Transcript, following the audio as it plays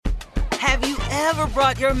Have you ever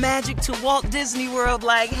brought your magic to Walt Disney World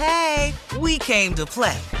like, hey, we came to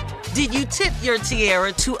play? Did you tip your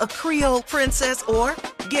tiara to a Creole princess or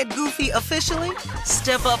get goofy officially?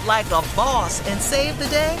 Step up like a boss and save the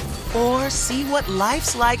day? Or see what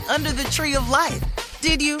life's like under the tree of life?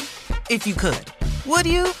 Did you? If you could. Would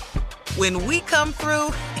you? When we come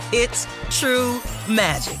through, it's true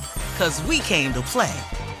magic. 'Cause we came to play.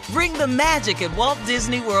 Bring the magic at Walt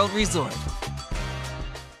Disney World Resort.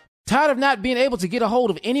 Tired of not being able to get a hold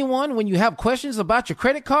of anyone when you have questions about your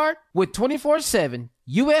credit card? With 24/7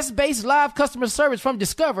 U.S.-based live customer service from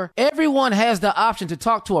Discover, everyone has the option to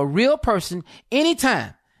talk to a real person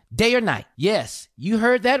anytime, day or night. Yes, you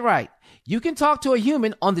heard that right. You can talk to a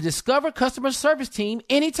human on the Discover customer service team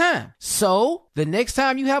anytime. So, the next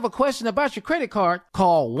time you have a question about your credit card,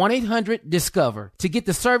 call 1-800-DISCOVER to get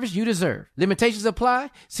the service you deserve. Limitations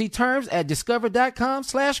apply. See terms at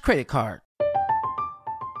discover.com/creditcard.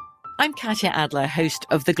 I'm Katya Adler, host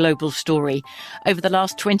of The Global Story. Over the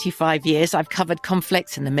last 25 years, I've covered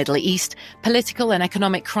conflicts in the Middle East, political and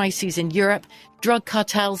economic crises in Europe, drug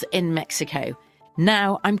cartels in Mexico.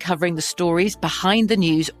 Now I'm covering the stories behind the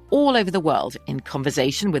news all over the world in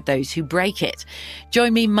conversation with those who break it.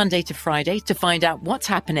 Join me Monday to Friday to find out what's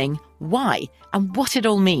happening, why, and what it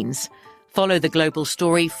all means. Follow The Global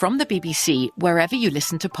Story from the BBC wherever you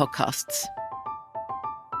listen to podcasts.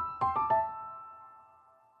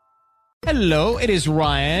 Hello, it is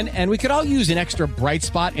Ryan, and we could all use an extra bright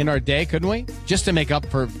spot in our day, couldn't we? Just to make up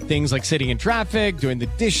for things like sitting in traffic, doing the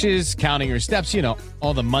dishes, counting your steps, you know,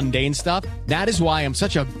 all the mundane stuff. That is why I'm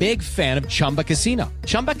such a big fan of Chumba Casino.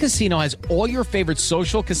 Chumba Casino has all your favorite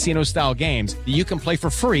social casino-style games that you can play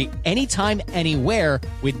for free anytime, anywhere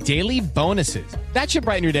with daily bonuses. That should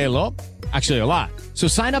brighten your day a little. Actually, a lot. So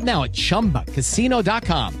sign up now at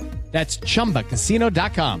ChumbaCasino.com. That's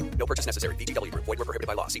ChumbaCasino.com. No purchase necessary. VGW Group. Void where prohibited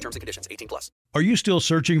by law. See terms and conditions. 18+. Are you still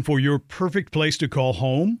searching for your perfect place to call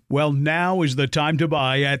home? Well, now is the time to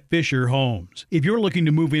buy at Fisher Homes. If you're looking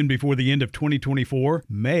to move in before the end of 2024,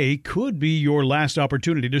 May could be your last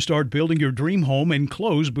opportunity to start building your dream home and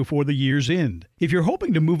close before the year's end. If you're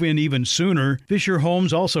hoping to move in even sooner, Fisher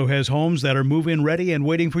Homes also has homes that are move-in ready and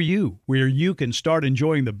waiting for you, where you can start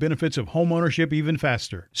enjoying the benefits of homeownership even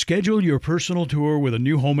faster. Schedule your personal tour with a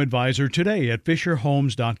new home advisor today at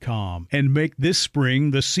FisherHomes.com and make this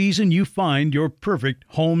spring the season you find your perfect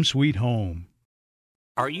home sweet home.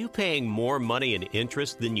 Are you paying more money in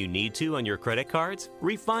interest than you need to on your credit cards?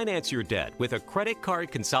 Refinance your debt with a credit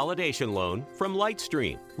card consolidation loan from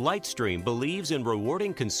Lightstream. Lightstream believes in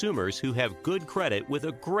rewarding consumers who have good credit with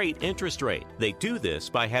a great interest rate. They do this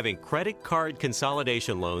by having credit card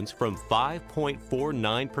consolidation loans from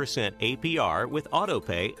 5.49% APR with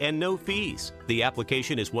autopay and no fees. The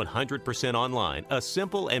application is 100% online, a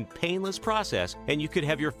simple and painless process, and you could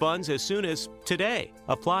have your funds as soon as today.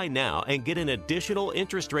 Apply now and get an additional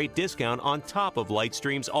interest rate discount on top of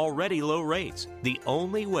Lightstream's already low rates. The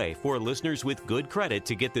only way for listeners with good credit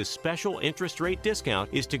to get this special interest rate discount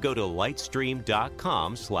is to go to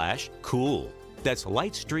lightstream.com/cool. That's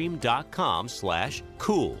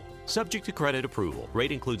lightstream.com/cool. Subject to credit approval.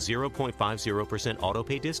 Rate includes 0.50%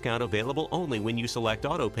 autopay discount available only when you select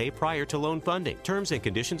autopay prior to loan funding. Terms and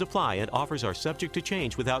conditions apply and offers are subject to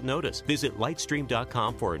change without notice. Visit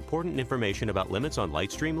lightstream.com for important information about limits on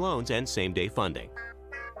Lightstream loans and same-day funding.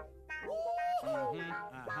 Y'all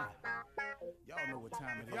know what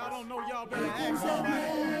time it is. Y'all don't know, y'all better ask somebody.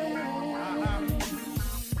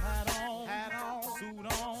 Hat on,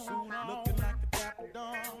 suit on, looking like a dapper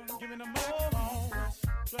dog. Giving them all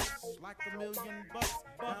dressed like $1 million bucks.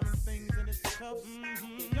 Diamond things in its cuffs.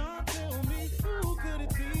 Y'all tell me who could it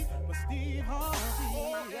be but Steve Harvey?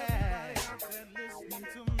 Oh, yeah. Listening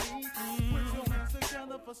to me. Put your hands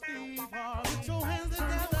together for Steve Harvey. Put your hands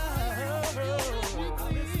together. Steve Harvey.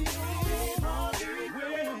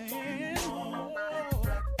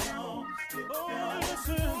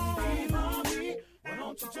 Steve Harvey. Why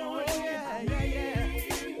don't you join in?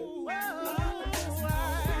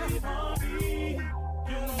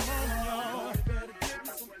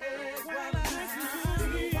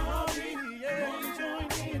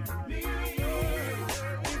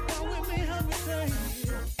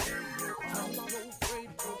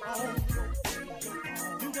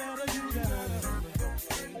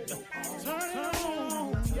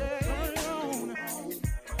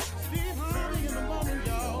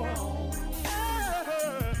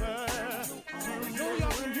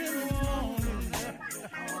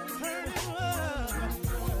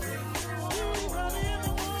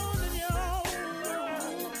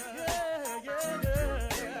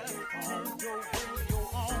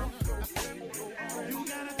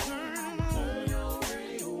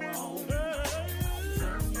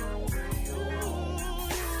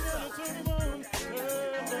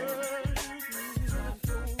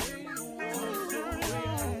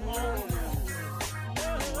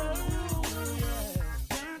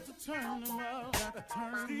 turn them up. Got to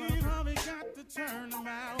turn them up. Steve Harvey got to turn them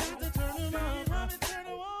out. Got to turn them up. Steve Harvey turn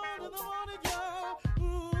them on in the morning, y'all.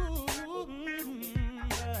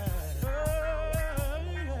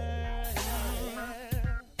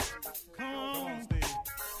 Come on, Steve.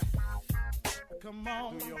 Come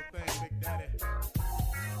on. Do your thing, Big Daddy.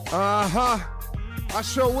 I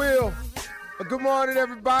sure will. Good morning,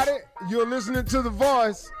 everybody. You're listening to The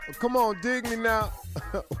Voice. Come on, dig me now.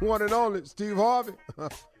 One and only, Steve Harvey.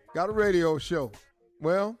 Got a radio show.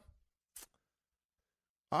 Well,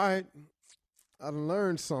 all right. I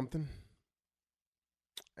learned something.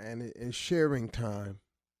 And it's sharing time.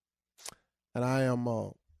 And I am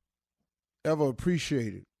ever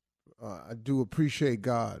appreciated. I do appreciate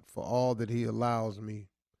God for all that he allows me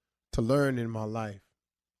to learn in my life.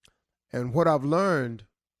 And what I've learned,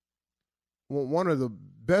 one of the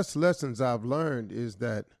best lessons I've learned is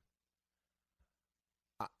that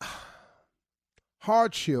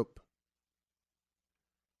hardship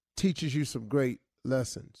teaches you some great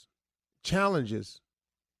lessons. Challenges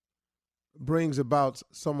brings about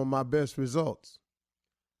some of my best results.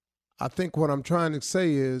 I think what I'm trying to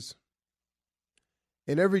say is,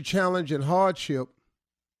 in every challenge and hardship,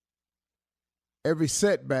 every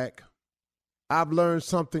setback, I've learned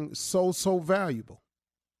something so valuable.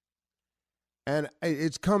 And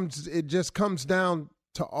it just comes down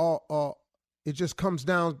to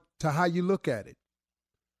how you look at it.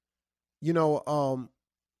 You know,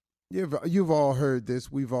 you've all heard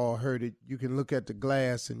this. We've all heard it. You can look at the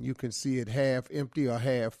glass and you can see it half empty or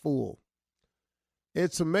half full.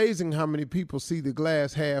 It's amazing how many people see the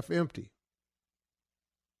glass half empty.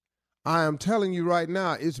 I am telling you right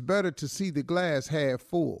now, it's better to see the glass half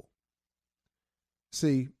full.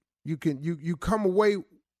 See, you come away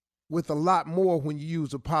with a lot more when you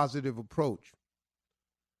use a positive approach.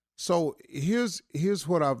 So here's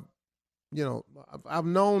what I've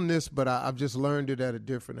known this, but I've just learned it at a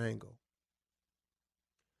different angle.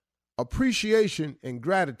 Appreciation and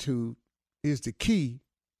gratitude is the key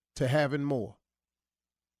to having more.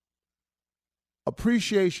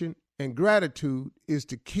 Appreciation and gratitude is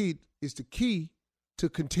the key to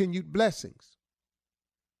continued blessings.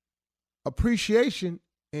 Appreciation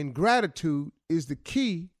and gratitude is the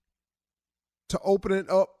key to opening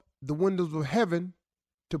up the windows of heaven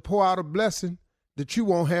to pour out a blessing that you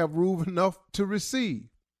won't have room enough to receive.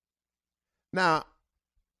 Now,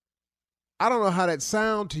 I don't know how that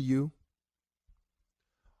sounds to you,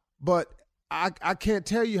 but I can't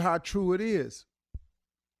tell you how true it is.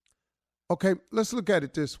 Okay, let's look at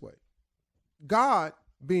it this way. God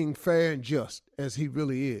being fair and just as he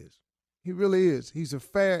really is. He really is. He's a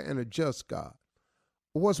fair and a just God.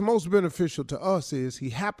 What's most beneficial to us is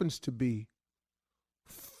he happens to be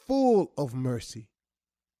full of mercy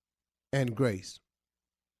and grace.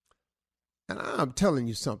 And I'm telling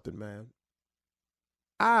you something, man.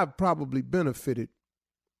 I've probably benefited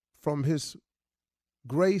from his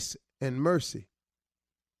grace and mercy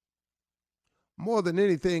more than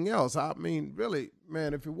anything else. I mean, really,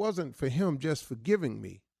 man, if it wasn't for him just forgiving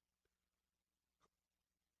me,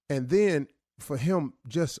 and then for him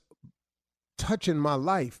just touching my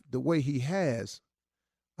life the way he has,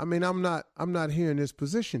 I mean, I'm not here in this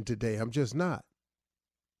position today. I'm just not.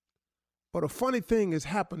 But a funny thing has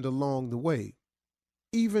happened along the way,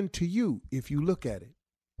 even to you, if you look at it,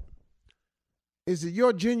 is that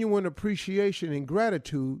your genuine appreciation and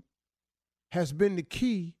gratitude has been the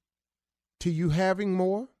key to you having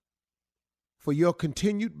more, for your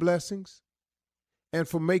continued blessings, and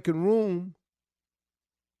for making room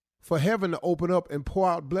for heaven to open up and pour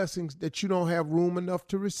out blessings that you don't have room enough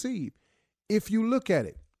to receive. If you look at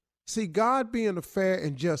it, see, God being a fair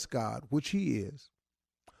and just God, which he is,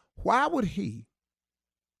 why would he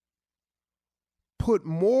put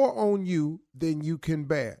more on you than you can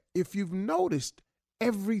bear? If you've noticed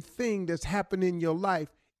everything that's happened in your life,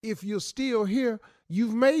 if you're still here,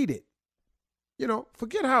 you've made it. You know,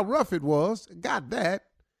 forget how rough it was, got that,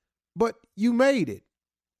 but you made it.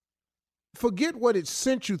 Forget what it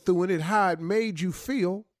sent you through and how it made you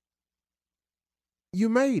feel. You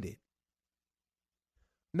made it.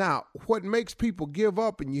 Now, what makes people give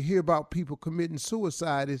up, and you hear about people committing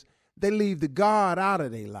suicide, is they leave the God out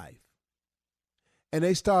of their life. And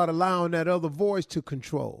they start allowing that other voice to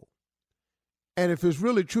control. And if it's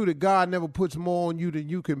really true that God never puts more on you than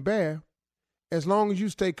you can bear, as long as you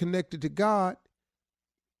stay connected to God,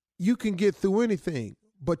 you can get through anything.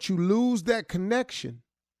 But you lose that connection.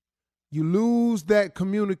 You lose that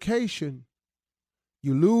communication.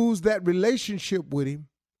 You lose that relationship with him.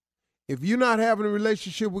 If you're not having a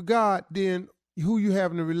relationship with God, then who you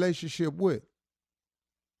having a relationship with?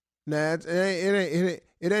 Now, it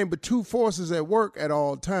ain't but two forces at work at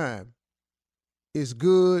all time. It's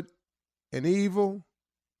good and evil.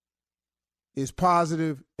 It's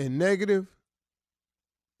positive and negative.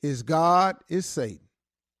 It's God, it's Satan.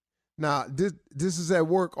 Now, this is at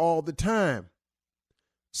work all the time.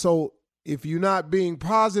 So if you're not being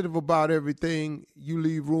positive about everything, you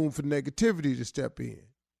leave room for negativity to step in.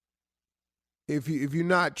 If you're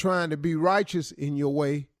not trying to be righteous in your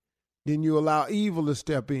way, then you allow evil to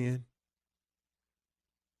step in.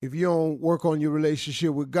 If you don't work on your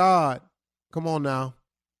relationship with God, come on now,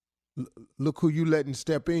 look who you letting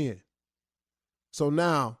step in. So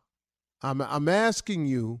now, I'm asking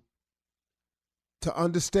you to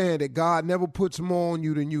understand that God never puts more on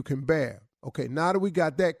you than you can bear. Okay, now that we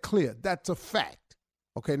got that clear, that's a fact.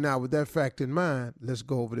 Okay, now with that fact in mind, let's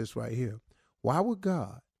go over this right here. Why would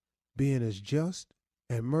God, being as just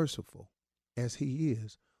and merciful as he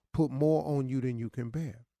is, put more on you than you can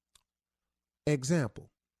bear?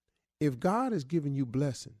 Example, if God is giving you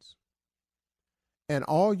blessings and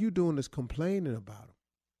all you're doing is complaining about them,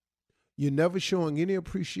 you're never showing any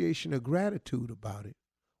appreciation or gratitude about it,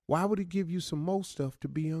 why would he give you some more stuff to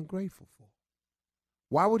be ungrateful for?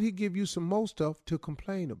 Why would he give you some more stuff to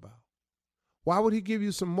complain about? Why would he give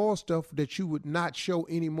you some more stuff that you would not show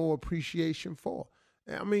any more appreciation for?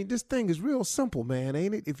 I mean, this thing is real simple, man,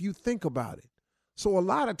 ain't it? If you think about it. So a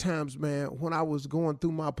lot of times, man, when I was going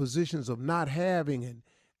through my positions of not having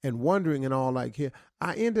and wondering and all like here,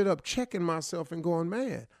 I ended up checking myself and going,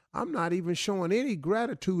 man, I'm not even showing any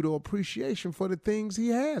gratitude or appreciation for the things he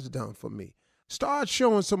has done for me. Start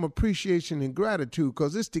showing some appreciation and gratitude,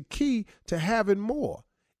 because it's the key to having more.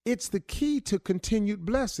 It's the key to continued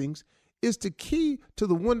blessings. It's the key to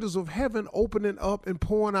the windows of heaven opening up and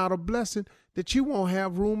pouring out a blessing that you won't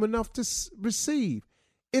have room enough to receive.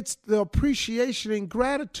 It's the appreciation and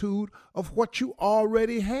gratitude of what you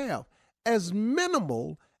already have. As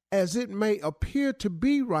minimal as it may appear to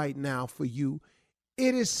be right now for you,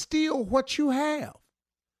 it is still what you have.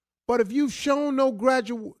 But if you've shown no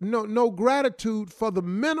gratitude for the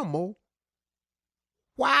minimal,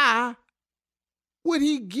 why would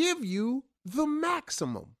he give you the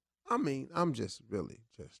maximum? I mean, I'm just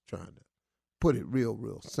trying to put it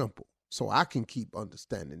real simple so I can keep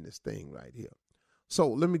understanding this thing right here. So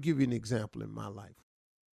let me give you an example in my life.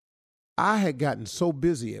 I had gotten so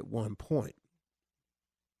busy at one point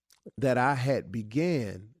that I had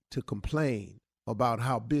began to complain about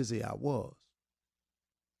how busy I was.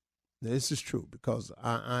 Now, this is true because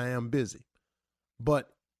I am busy. But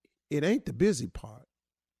it ain't the busy part,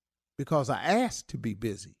 because I asked to be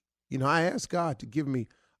busy. You know, I asked God to give me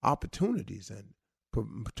opportunities and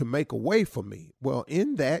to make a way for me. Well,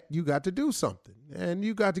 in that, you got to do something, and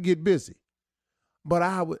you got to get busy. But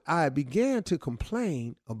I began to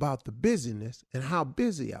complain about the busyness and how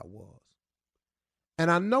busy I was. And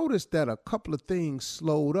I noticed that a couple of things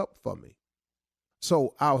slowed up for me.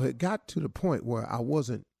 So I had got to the point where I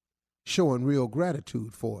wasn't showing real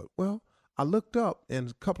gratitude for it. Well, I looked up and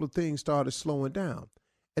a couple of things started slowing down.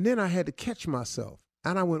 And then I had to catch myself.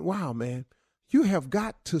 And I went, wow, man, you have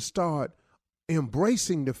got to start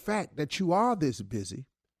embracing the fact that you are this busy.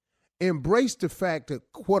 Embrace the fact that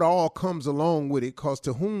what all comes along with it, because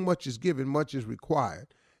to whom much is given, much is required.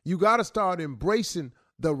 You got to start embracing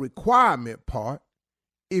the requirement part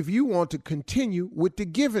if you want to continue with the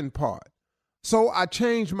giving part. So I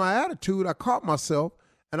changed my attitude. I caught myself.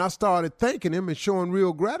 And I started thanking him and showing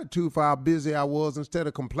real gratitude for how busy I was instead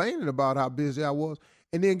of complaining about how busy I was.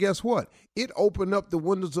 And then guess what? It opened up the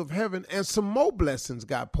windows of heaven and some more blessings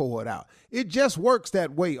got poured out. It just works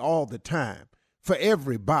that way all the time for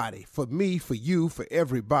everybody, for me, for you, for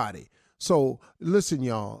everybody. So listen,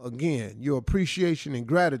 y'all, again, your appreciation and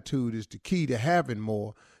gratitude is the key to having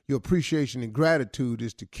more. Your appreciation and gratitude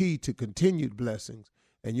is the key to continued blessings.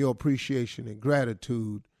 And your appreciation and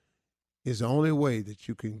gratitude is the only way that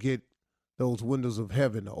you can get those windows of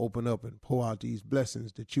heaven to open up and pour out these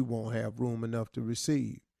blessings that you won't have room enough to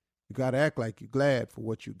receive. You got to act like you're glad for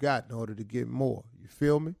what you got in order to get more. You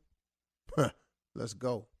feel me? Let's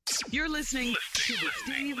go. You're listening to the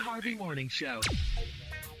Steve Harvey Morning Show.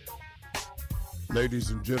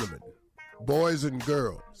 Ladies and gentlemen, boys and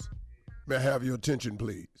girls, may I have your attention,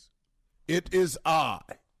 please? It is I,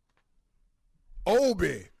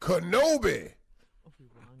 Obi Kenobi.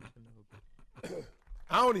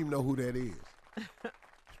 I don't even know who that is.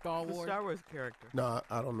 Star Wars character. No,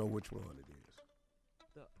 I don't know which one it is.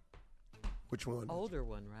 Which one? Older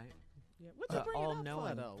one, right? Yeah, what you bringing up for,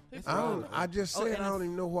 I though? I just said I don't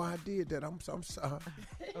even know why I did that. I'm sorry.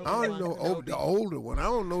 I don't even know the older one. I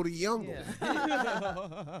don't know the younger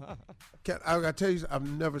one. I gotta tell you, I've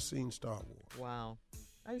never seen Star Wars. Wow.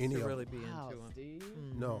 I used Any to of really them. be Wow, into them. Steve.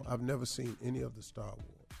 No, I've never seen any of the Star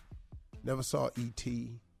Wars. Never saw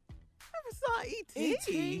E.T. Never saw E.T.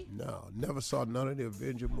 E.T.? No, never saw none of the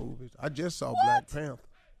Avenger movies. I just saw Black Panther.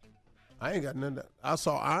 I ain't got none of that. I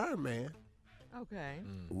saw Iron Man, Okay.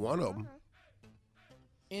 one of them.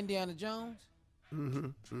 Indiana Jones?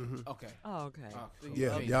 Okay. Oh, okay.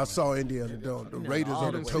 Yeah, I saw Indiana Jones. The Raiders all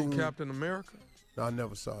of the the way. Tomb. Captain America? No, I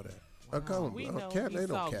never saw that. We know you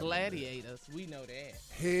saw Gladiators. We know that.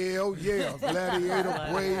 Hell yeah, Gladiator,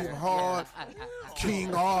 Braveheart,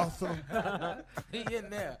 King Arthur. He in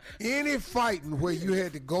there. Any fighting where you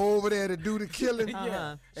had to go over there to do the killing,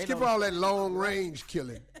 skip all that long range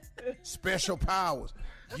killing, special powers.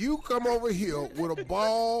 You come over here with a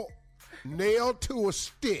ball nailed to a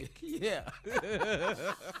stick, Yeah.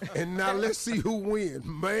 and now let's see who wins.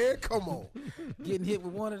 Man, come on. Getting hit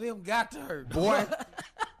with one of them got to hurt. Boy.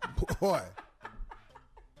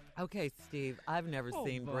 Okay, Steve, I've never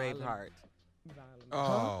seen Braveheart.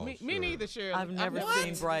 Oh, Me neither, Shirley. I've never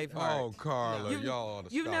seen Braveheart. Oh, Carla, y'all ought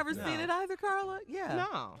to You've stop never that. seen it either, Carla? Yeah.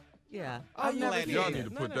 No. Yeah. I've never seen Y'all it. need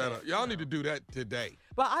to put that up. Y'all need to do that today.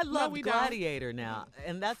 But I love we don't. Gladiator now,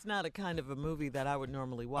 and that's not a kind of a movie that I would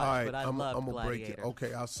normally watch, All right, but I I'm love gonna break Gladiator. it.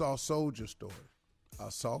 Okay, I saw Soldier Story. I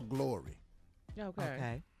saw Glory.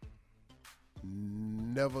 Okay.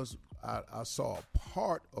 Never. I saw a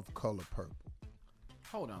part of Color Purple.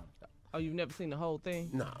 Hold on. Oh, you've never seen the whole thing?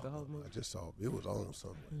 No, The whole movie? I just saw it was on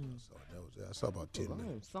somewhere. I saw about 10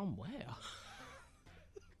 minutes. Somewhere.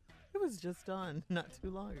 It was just on not too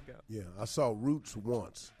long ago. Yeah, I saw Roots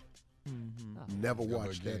once. Never Never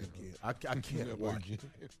watched that again. again. I can't watch it.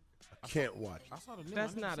 I can't watch it. I saw the new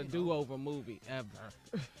That's one. not a do-over movie ever.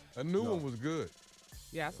 A new one was good.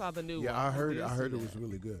 Yeah, I saw the new one. Yeah, I heard did it see was that.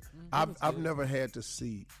 really good. I've never had to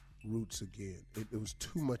see Roots again. It was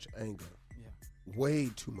too much anger. Yeah. Way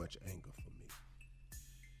too much anger for me.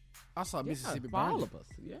 I saw Mississippi for all Burning. of us.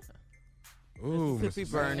 Yeah. Ooh,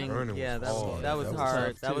 Mississippi Burning. Yeah, that was That was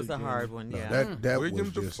hard. tough That was too, a hard one. No, Yeah. that William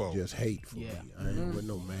was Dafoe. just hate for Yeah. me. I ain't with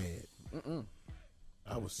no mad.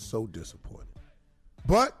 I was so disappointed.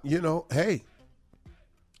 But, hey,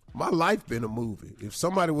 my life been a movie. If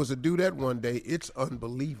somebody was to do that one day, it's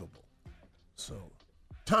unbelievable. So,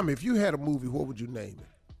 Tommy, if you had a movie, what would you name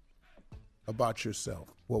it? About yourself,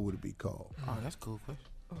 what would it be called? Oh, that's a cool question.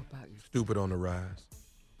 Oh, about you. Stupid on the Rise.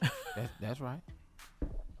 That's right.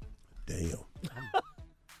 Damn.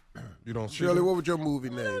 You don't see Shirley, that? what would your movie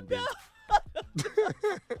name be?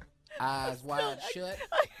 Eyes wide shut.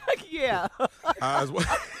 Yeah. Eyes wide.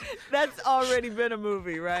 That's already been a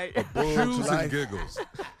movie, right? Bug's Shoes and Life. giggles.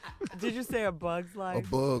 Did you say A Bug's A Life?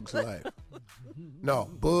 Bug's Life. No,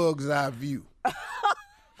 Bug's Eye View.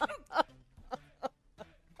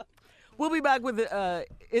 We'll be back with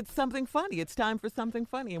It's Something Funny. It's time for Something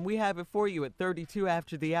Funny, and we have it for you at 32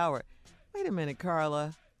 after the hour. Wait a minute,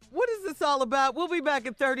 Carla. What is this all about? We'll be back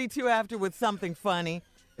at 32 after with Something Funny.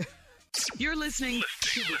 You're listening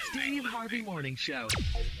to the Steve Harvey Morning Show.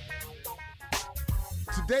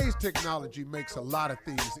 Today's technology makes a lot of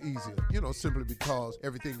things easier, simply because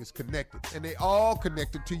everything is connected. And they all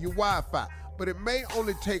connected to your Wi-Fi. But it may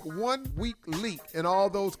only take one weak link in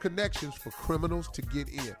all those connections for criminals to get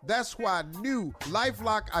in. That's why new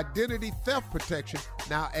LifeLock Identity Theft Protection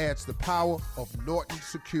now adds the power of Norton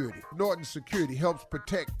Security. Norton Security helps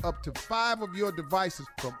protect up to 5 of your devices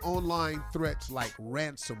from online threats like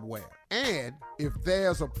ransomware. And if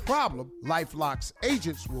there's a problem, LifeLock's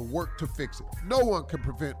agents will work to fix it. No one can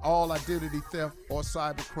prevent all identity theft or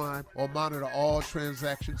cybercrime or monitor all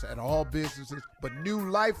transactions at all businesses, but new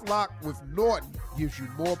LifeLock with Norton gives you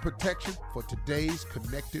more protection for today's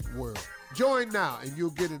connected world. Join now and you'll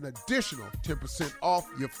get an additional 10% off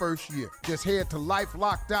your first year. Just head to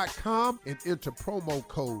lifelock.com and enter promo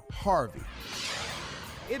code Harvey.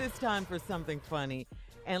 It is time for Something Funny.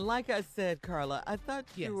 And like I said, Carla, I thought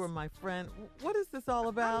you were my friend. What is this all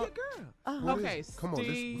about? I'm your girl. Okay, Come on,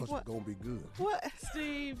 Steve. this must going to be good. What?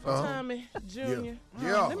 Steve, Uh-huh. Tommy, Junior.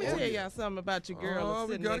 Yeah. Let me tell y'all something about your girl. Oh, that's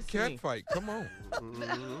we sitting got a next to cat me. fight. Come on.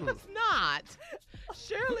 It's not.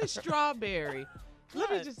 Shirley Strawberry.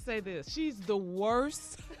 Let me just say this. She's the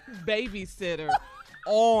worst babysitter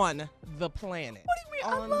on the planet. What do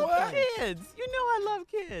you mean? I love kids. You know I love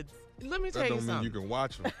kids. Let me That tell you don't mean something. you can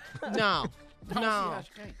watch them. No. See No. how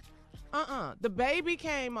she can't. The baby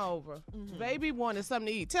came over. Baby wanted something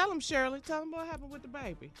to eat. Tell him, Shirley. Tell him what happened with the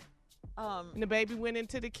baby. And the baby went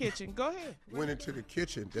into the kitchen. Go ahead. Went into the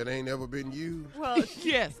kitchen that ain't ever been used. Well,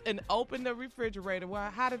 Yes, and opened the refrigerator.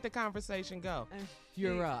 Well, how did the conversation go?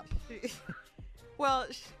 you're up. Well,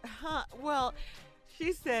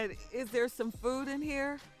 she said, "Is there some food in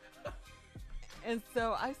here?" And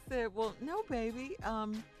so I said, well, no, baby. I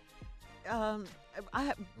have,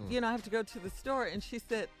 I have to go to the store. And she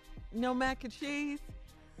said, no mac and cheese?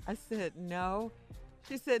 I said, no.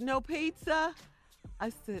 She said, no pizza?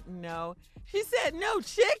 I said, no. She said, no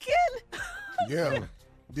chicken? Yeah.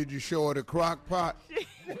 Did you show her the crock pot?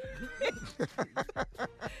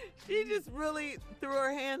 She just really threw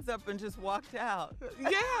her hands up and just walked out.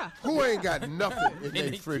 Yeah. Who ain't got nothing in their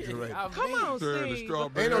refrigerator? Come on, Steve.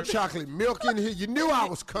 Ain't no chocolate milk in here. You knew I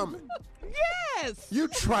was coming. Yes. You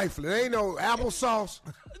trifling. Ain't no applesauce.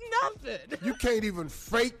 Nothing. You can't even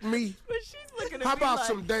fake me. But she's looking at How me about like,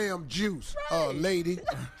 some damn juice, Right. lady?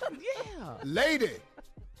 Yeah. Lady.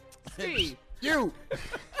 Steve. You.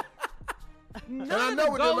 None And I of know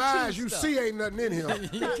the with them go-to eyes you stuff. see ain't nothing in here.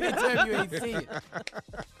 You can't tell me you ain't seen it.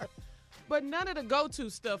 But none of the go-to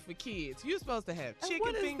stuff for kids. You're supposed to have And chicken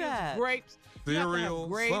what is fingers, that? grapes, you have to have Cereal,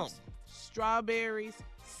 grapes, something. strawberries,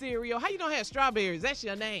 cereal. How you don't have strawberries? That's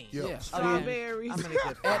your name. Yeah. Yeah. Strawberries. I'm going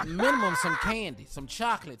to get At minimum, some candy, some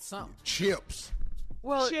chocolate, something. Chips.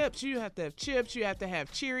 Well, chips. You have to have chips. You have to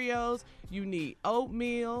have Cheerios. You need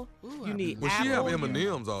oatmeal. You need Well, she apple. have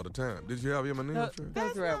M&M's all the time. Did you have M&M's?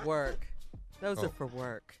 those are at work. Those are for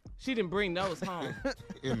work. She didn't bring those home.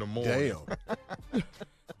 In the morning. Damn.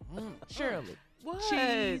 Shirley. What?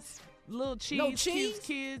 Cheese. Little cheese. No Cute cheese?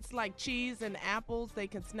 kids like cheese and apples. They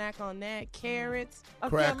can snack on that. Carrots. Okay,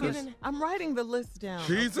 Crackers. I'm writing the list down.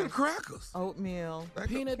 Cheese and crackers. Oatmeal.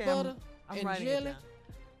 Peanut Okay, butter I'm and writing it jelly. down.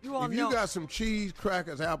 You all If know. you got some cheese,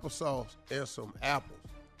 crackers, applesauce, and some apples,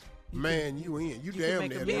 man, you in. You you can damn make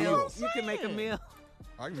near a there. meal. You can make a meal.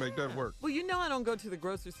 I can make that work. Well, you know I don't go to the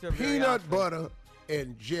grocery store very Peanut often. butter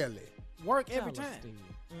and jelly. Work every Tell us, time.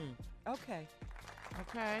 Steve. Okay.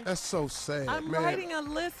 Okay. That's so sad, I'm man. writing a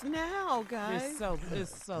list now, guys. It's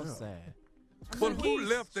so sad. But who Keys,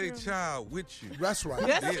 left their true. child with you? That's right.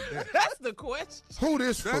 That's the question. Who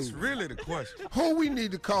this That's fool? really the question. Who we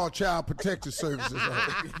need to call Child Protective Services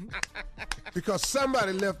on? Because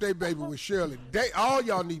somebody left their baby with Shirley. All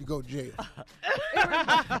y'all need to go to jail.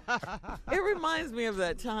 It reminds me of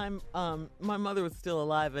that time my mother was still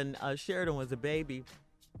alive and Sheridan was a baby.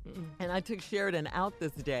 And I took Sheridan out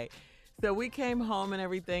this day. So we came home and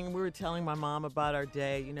everything. We were telling my mom about our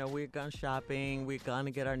day. You know, we had gone shopping. We had gone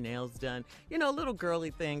to get our nails done. You know, little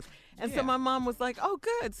girly things. And so my mom was like, oh,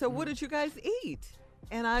 good. So what did you guys eat?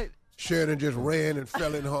 And Sheridan just ran and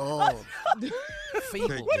fell in her arms.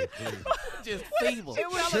 Feeble. Just feeble.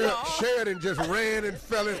 Sheridan just ran and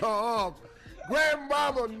fell in her arms.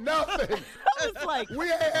 Grandmama, nothing. I was like, We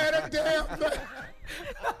ain't had a damn thing.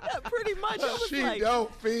 pretty much. I was She like,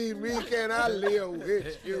 don't feed me. Can I live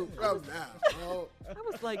with you from now on? I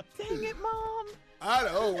was like, dang it, Mom. I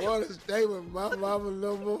don't want to stay with my mama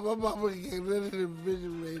no more. My mama get rid of the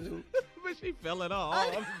refrigerator. But she fell it all.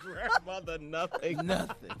 Grandmother, nothing.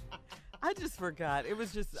 Nothing. I just forgot. It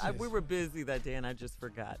was just, we were busy that day and I just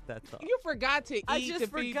forgot. That's all. You forgot to eat I just to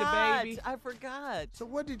feed the forgot. baby. I forgot. So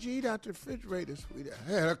what did you eat out the refrigerator, sweetie?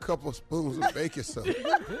 I had a couple spoons of baking soda.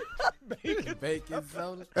 Baking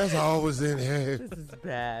soda. That's all was in here. This is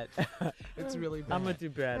bad. It's really bad. I'm going to do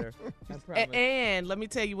better. I A- promise. and let me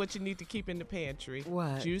tell you what you need to keep in the pantry.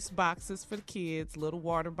 What? Juice boxes for the kids, little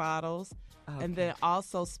water bottles, and then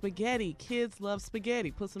also spaghetti. Kids love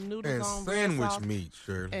spaghetti. Put some noodles And on, red sandwich sauce, meat,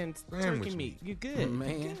 Shirley. and Sandwich turkey meat. You're good.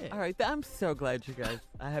 Man. You're good. All right. I'm so glad you guys,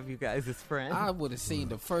 I have you guys as friends. I would have seen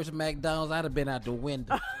the first McDonald's. I'd have been out the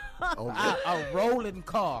window. A rolling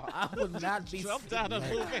car. I would not be. Jumped out of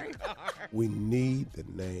moving car. We need the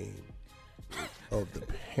name of the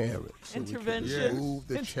parents so we Intervention. can remove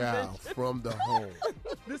the child from the home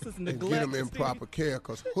This is and neglect. get them in Steve. proper care.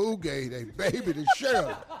 Because who gave a baby to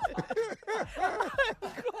Shirley?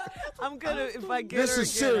 I'm going to, if I get This her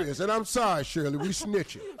is again, serious, and I'm sorry, Shirley. We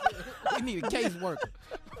snitching. We need a caseworker.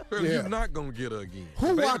 Shirley, Yeah. You're not going to get her again. Who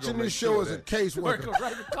Baby watching gonna make this sure show of as a that. caseworker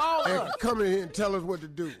Right, call and us. come in here and tell us what to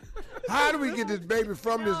do? How do we get this baby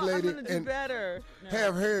from this I'm lady going to do and better. No.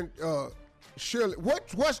 have her Shirley?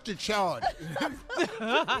 What's the charge?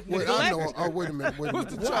 Wait, I know. Oh, wait a minute.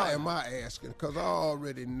 Why am I asking? Because I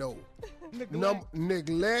already know.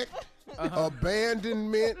 Neglect,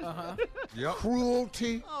 abandonment, Yep.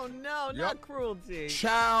 cruelty, Oh, no, not cruelty.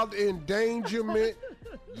 child endangerment.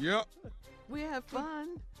 Yep. We have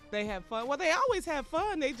fun. They have fun. Well, they always have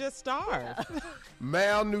fun. They just starve.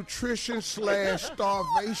 Malnutrition /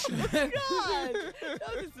 starvation, God,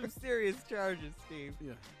 those are some serious charges, Steve.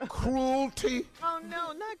 cruelty. Oh,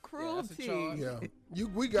 no, not cruelty. charge. Yeah,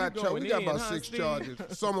 we got going about in, huh, 6 Steve? charges.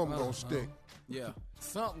 Some of them gonna stick. Yeah.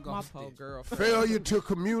 Something My gonna poor stick. girl. Failure to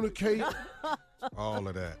communicate, All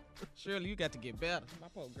of that. Shirley, you got to get better. My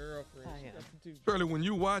poor girlfriend. I she am. got to do- Shirley, when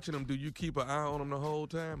you watching them, do you keep an eye on them the whole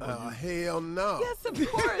time? Hell no. Yes, of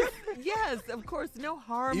course. Yes, of course. No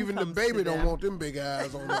harm. Even the comes baby to don't them. want them big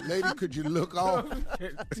eyes on it. Lady, could you look off?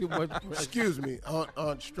 Too much pressure. Excuse me,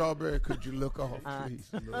 Aunt Strawberry, could you look off, please,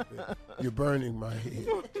 a little bit? You're burning my head.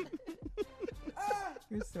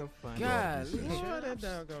 You're so funny. God, Boy, that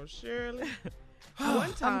doggone Shirley.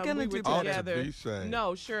 One time gonna we do were better. together. Ought to be saying.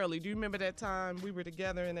 No, Shirley, do you remember that time we were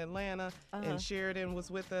together in Atlanta Uh-huh. and Sheridan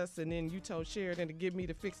was with us, and then you told Sheridan to give me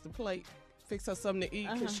to fix the plate, fix her something to eat?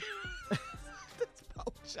 Cause this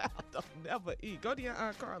poor child don't never eat. Go to your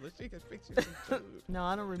Aunt Carla. She can fix you some food. No,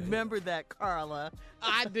 I don't remember that, Carla.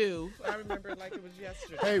 I do. I remember it like it was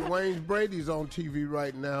yesterday. Hey, Wayne Brady's on TV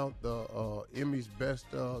right now, the Emmy's best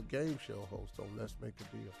game show host on Let's Make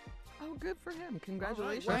a Deal. Oh, good for him.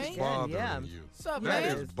 Congratulations. Wayne. That's again. bothering Yeah. you. What's up, That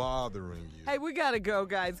man? is bothering you. Hey, we gotta go,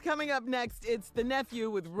 guys. Coming up next, it's the nephew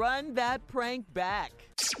with Run That Prank Back.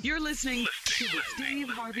 You're listening to the Steve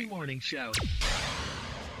Harvey Morning Show.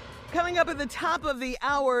 Coming up at the top of the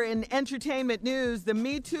hour in entertainment news, the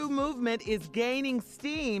Me Too movement is gaining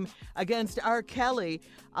steam against R. Kelly.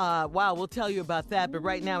 Wow, we'll tell you about that. But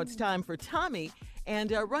right now it's time for Tommy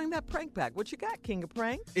and Run That Prank Back. What you got, King of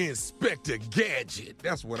Pranks? Inspector Gadget.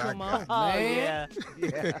 That's what Come I got. Oh, Man.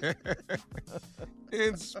 yeah.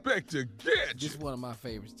 Inspector This Gadget. is one of my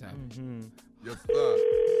favorites, Tommy. Yes, sir.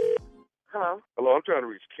 Hello? Hello, I'm trying to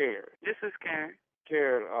reach Karen. This is Karen.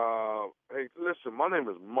 Karen, hey, listen, my name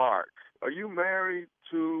is Mark. Are you married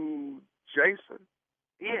to Jason?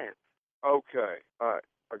 Yes. Okay, all right,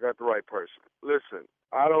 I got the right person. Listen,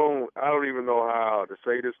 I don't even know how to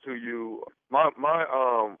say this to you. My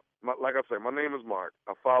like I say, my name is Mark.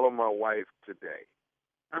 I follow my wife today,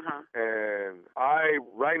 Uh-huh. and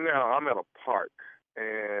right now I'm at a park,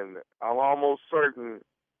 and I'm almost certain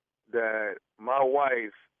that my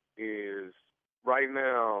wife is. Right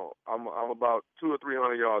now, I'm about 200 or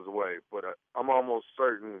 300 yards away, but I'm almost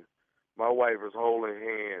certain my wife is holding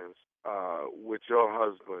hands with your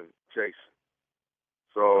husband, Jason.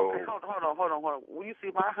 So Okay, hold on. When you see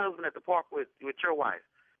my husband at the park with your wife,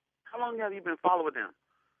 how long have you been following them?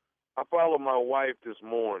 I followed my wife this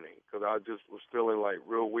morning because I just was feeling like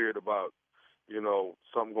real weird about,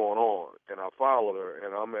 something going on, and I followed her,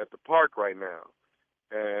 and I'm at the park right now,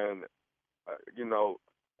 and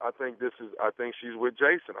I think she's with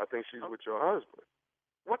Jason. I think she's with your husband.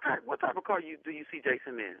 What type of car do you see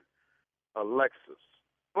Jason in? A Lexus.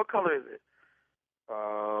 What color is it?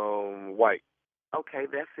 White. Okay,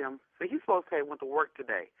 that's him. So he's supposed to have went to work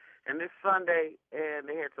today. And this Sunday, and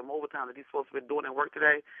they had some overtime that he's supposed to be doing at work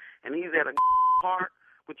today, and he's at a park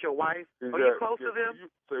with your wife. Are you close to them?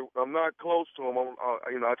 I'm not close to him.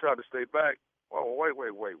 I tried to stay back. Oh, wait.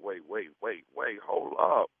 Hold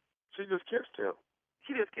up. She just kissed him.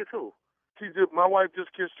 She just kissed who? My wife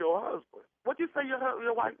just kissed your husband. What you say your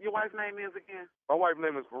wife's name is again? My wife's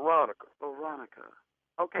name is Veronica. Veronica.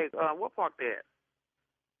 Okay, what park they at?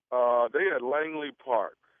 They at Langley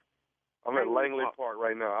Park. I'm at Langley Park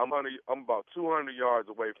right now. I'm about 200 yards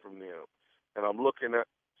away from them, and I'm looking at.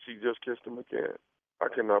 She just kissed him again. I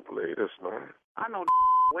cannot believe this, man. I know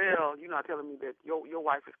well. You're not telling me that your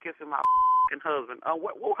wife is kissing my husband.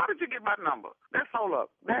 How did you get my number? Let's hold up.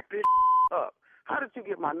 Back this up. How did you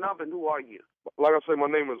get my number, and who are you? Like I say, my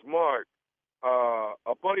name is Mark.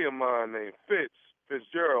 A buddy of mine named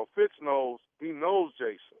Fitzgerald. Fitz knows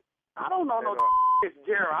Jason. I don't know no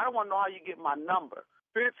Fitzgerald. I don't want to know how you get my number.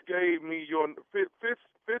 Fitz gave me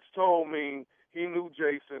Fitz told me he knew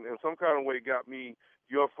Jason and some kind of way got me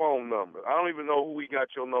your phone number. I don't even know who he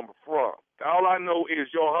got your number from. All I know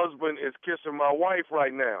is your husband is kissing my wife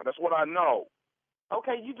right now. That's what I know.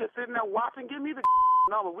 Okay, you just sitting there watching. Give me the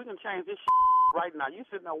number. We can change this right now. You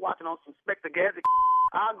sitting there watching on some Inspector Gadget.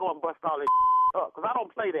 I'll go and bust all this up because I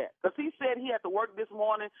don't play that. Because he said he had to work this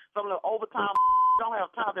morning, some little overtime. Don't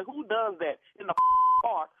have time. Who does that in the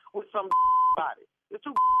park with some body? It's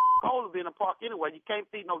too cold to be in the park anyway. You can't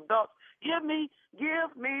feed no ducks. Give me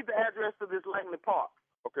the address to this Langley Park.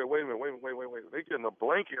 Okay, wait a minute. They getting a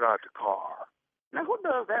blanket out the car. Now, who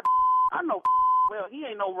does that? I know well, he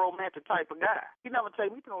ain't no romantic type of guy. He never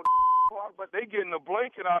take me to no park, but they getting a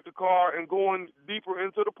blanket out the car and going deeper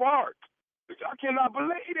into the park. I cannot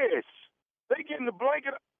believe this. They getting the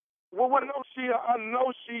blanket. Well, I know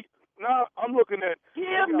she. Now I'm looking at.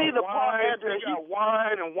 Give me the park address. They got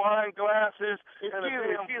wine and wine glasses. Excuse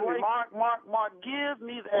me, Mark. Give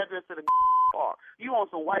me the address to the park. You on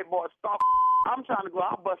some white boy stuff? I'm trying to go.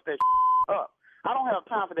 I'll bust that up. I don't have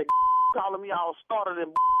time for that calling me all started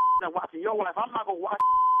and watching your wife. I'm not gonna watch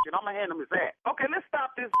and I'm gonna hand him his ass. Okay, let's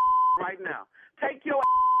stop this right now. Take your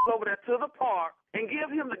over there to the park and give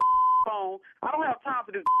him the phone. I don't have time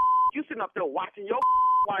for this. You sitting up there watching your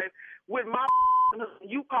wife with my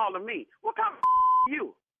you calling me. What kind of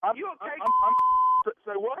you? You okay?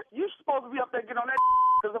 Say what? You supposed to be up there getting on that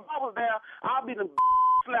because if I was there, I'd be the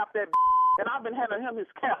slap that and I've been handing him his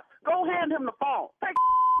cap. Go hand him the phone. Take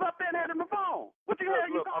up there and hand him the phone. What the hell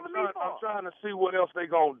you calling me for? I'm trying to see what else they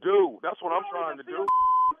gonna do. That's what I'm trying to do.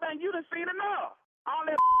 You done seen enough. All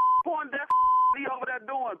that porn that he over there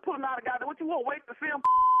doing, putting out a guy. What you want? Wait to see him?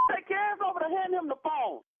 Take care of over there, hand him the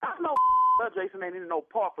phone. I know Jason ain't in no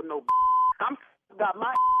park for no. I'm got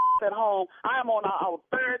my at home. I am on our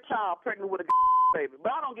third child pregnant with a baby,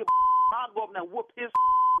 but I don't give. I'll go up there and whoop his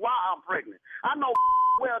while I'm pregnant. I know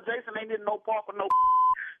well Jason ain't in no park for no.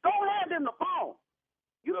 Go hand him the phone.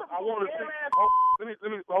 I want to see. Let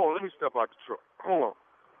me step out the truck. Hold on.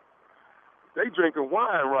 They drinking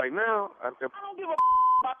wine right now. I don't give a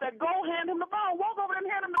about that. Go hand him the phone. Walk over there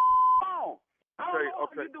and hand him the phone. I don't know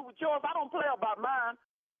what you do with yours. I don't play about mine.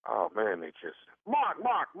 Oh man, they kissing. Mark.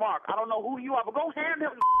 I don't know who you are, but go hand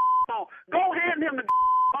him the phone. Go hand him the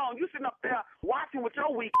phone. You sitting up there watching with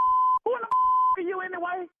your weak. Who in the are you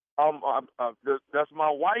anyway? That's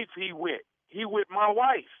my wife. He with my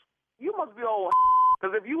wife. You must be old.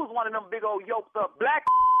 Because if you was one of them big old yoked up black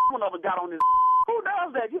one of them got on this. Who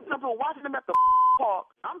does that? You sitting up there watching them at the park.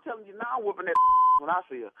 I'm telling you now, I'm whooping that when I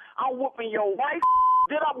see her. I'm whooping your wife.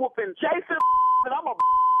 Then I'm whooping Jason. And I'm going to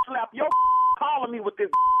slap your calling me with this.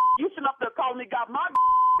 You sitting up there calling me, got my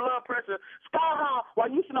blood pressure sky high while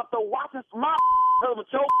you sitting up there watching my with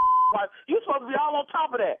your wife. You supposed to be all on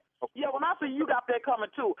top of that. Yeah, when I see you got that coming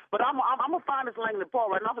too. But I'm going to find this Langley Park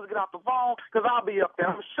right now. I'm going to get off the phone because I'll be up there.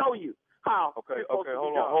 I'm going to show you how. Okay, hold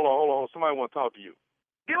on. Somebody want to talk to you.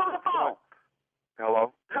 Give him the phone.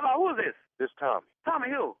 Hello? Hello, who is this? This Tommy.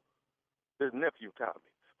 Tommy who? His nephew, Tommy,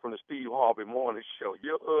 from the Steve Harvey Morning Show.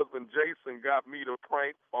 Your husband, Jason, got me to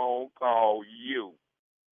prank phone call you.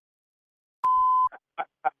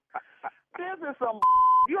 This is some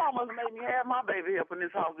you almost made me have my baby up in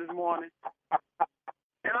this house this morning.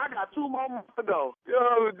 And I got 2 more months to go. Your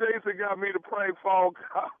husband, Jason, got me to prank phone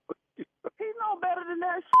call you. He know better than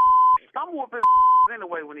that. I'm whooping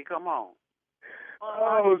anyway when he come home.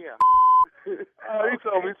 Yeah. He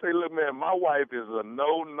told me, he said, look, man, my wife is a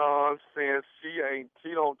no-nonsense. She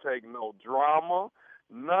don't take no drama,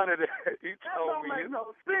 none of that. He told me. That don't make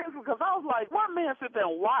no sense because I was like, what man sit there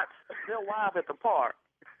and watch their wife at the park?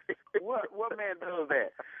 What man does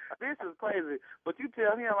that? This is crazy. But you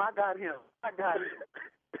tell him, I got him.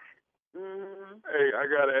 Mm-hmm. Hey, I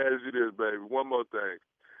got to ask you this, baby. One more thing.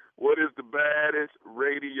 What is the baddest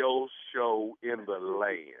radio show in the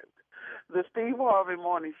land? The Steve Harvey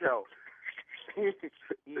Morning Show.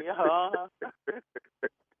 Yeah. I'm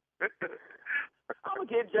going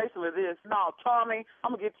to get Jason with this. No, Tommy,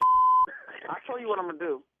 I'm going to get I'll show you what I'm going to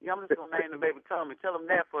do. Yeah, I'm just going to name the baby Tommy. Tell him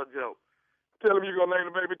that for a joke. Tell him you're going to name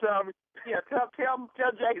the baby Tommy? Yeah, tell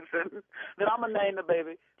Jason that I'm going to name the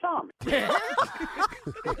baby Tommy.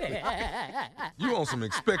 You on some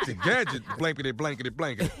expected gadget, blankety, blankety,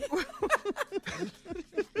 blankety.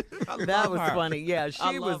 That was funny. Yeah,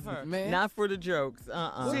 she was her. not for the jokes.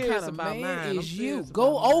 What Serious kind of about man mine. is I'm you? serious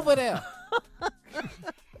Go about over there.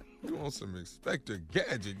 You on some expected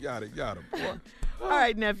gadget, yada, yada, boy. All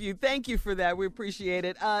right, nephew. Thank you for that. We appreciate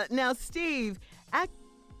it. Now, Steve,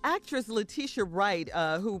 actress Letitia Wright,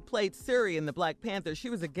 who played Suri in the Black Panther, she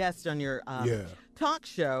was a guest on your talk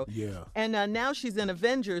show. Yeah. And now she's in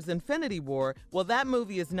Avengers Infinity War. Well, that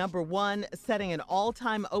movie is #1, setting an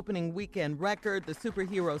all-time opening weekend record. The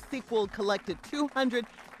superhero sequel collected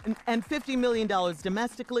 $250 million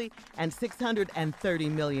domestically and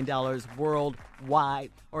 $630 million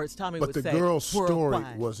worldwide. Or as Tommy would say, But the girl's story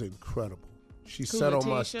worldwide. was incredible. She sat on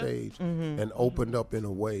my stage and opened up in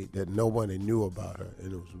a way that nobody knew about her,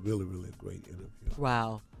 and it was really, really a great interview.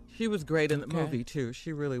 Wow. She was great in the movie, too.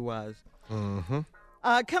 She really was. Mm-hmm.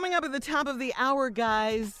 Coming up at the top of the hour,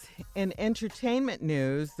 guys, in entertainment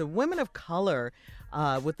news, the women of color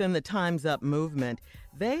within the Time's Up movement,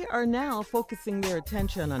 they are now focusing their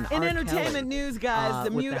attention on in R. entertainment Kelly, news, guys,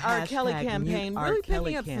 the with Mute R. Kelly hashtag campaign Mute really R.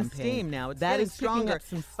 Kelly picking up some campaign. steam now. It's that getting is picking stronger. up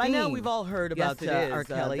some By now, steam. we've all heard about Yes, it is. R.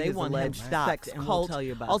 Kelly. They His want him alleged stopped sex and cult. we'll tell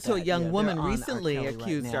you about also, that. a young Yeah, woman they're on recently R. Kelly right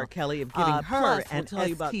accused now. R. Kelly of giving her Plus, we'll an tell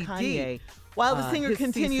you about STD. Kanye. While the singer his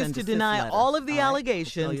continues cease and to desist deny letter. all of the All right,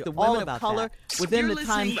 allegations, we'll tell the you all women of about color that. within You're the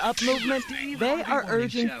Time's listening Up to movement, the Steve they Harvey are Morning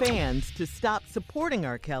urging Show. fans to stop supporting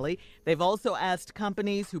R. Kelly. They've also asked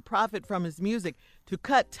companies who profit from his music to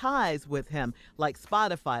cut ties with him, like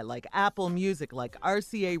Spotify, like Apple Music, like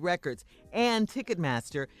RCA Records, and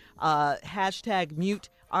Ticketmaster. Hashtag Mute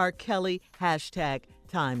R. Kelly, hashtag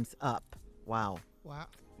Time's Up. Wow. Wow.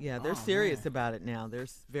 Yeah, they're serious about it now. They're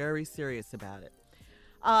very serious about it.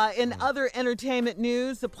 In other entertainment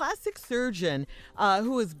news, the plastic surgeon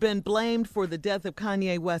who has been blamed for the death of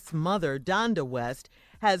Kanye West's mother, Donda West,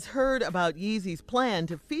 has heard about Yeezy's plan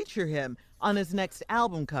to feature him on his next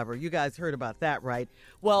album cover. You guys heard about that, right?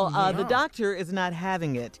 Well, the doctor is not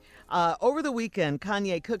having it. Over the weekend,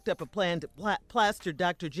 Kanye cooked up a plan to plaster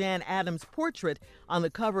Dr. Jan Adams' portrait on the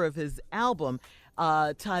cover of his album,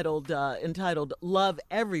 entitled Love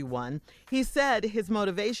Everyone. He said his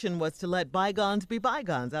motivation was to let bygones be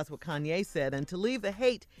bygones. That's what Kanye said, and to leave the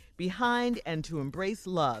hate behind and to embrace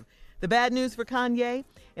love. The bad news for Kanye,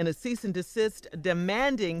 in a cease and desist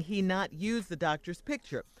demanding he not use the doctor's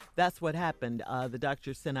picture. That's what happened. The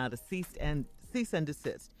doctor sent out a cease and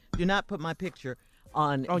desist. Do not put my picture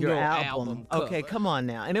on your album. Okay, come on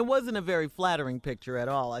now. And it wasn't a very flattering picture at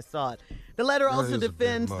all. I saw it. The letter also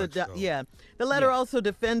defends the also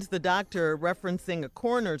defends the doctor, referencing a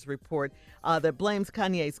coroner's report that blames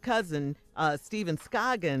Kanye's cousin Stephen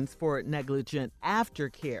Scoggins for negligent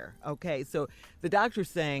aftercare. Okay, so the doctor's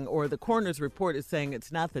saying, or the coroner's report is saying,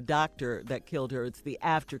 it's not the doctor that killed her, it's the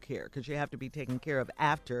aftercare, because you have to be taken care of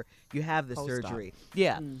after you have the surgery.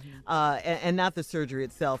 Yeah, and not the surgery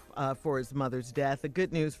itself for his mother's death. The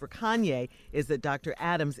good news for Kanye is that Dr.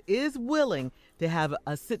 Adams is willing to have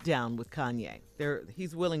a sit down with Kanye.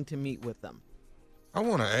 He's willing to meet with them. I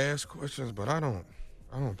want to ask questions, but I don't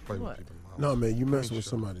play with people's mama. No, man, you messing with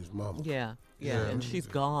somebody's mama. Yeah, and she's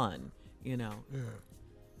gone, you know. Yeah.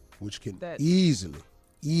 Which can easily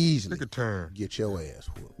take a turn, get your ass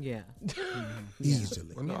whooped. Yeah.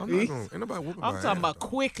 Easily. Well, no, I'm not going. Ain't nobody whooping I'm my talking ass, about though.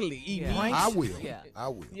 quickly. Yeah. I will. Yeah. I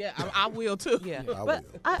will. Yeah, I will too. Yeah, I but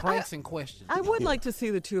will. Pranks and questions. I would like to see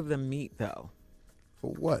the two of them meet, though.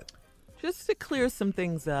 For what? Just to clear some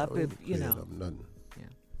things up, I if, ain't you cleared know. up nothing.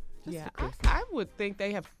 Yeah, I would think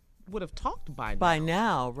they would have talked by now. By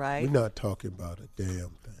now, right? We're not talking about a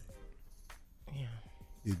damn thing. Yeah.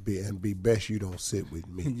 It'd be best you don't sit with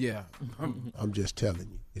me. Yeah. I'm just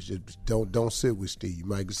telling you. It's just don't sit with Steve. You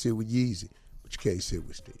might sit with Yeezy, but you can't sit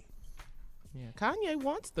with Steve. Yeah, Kanye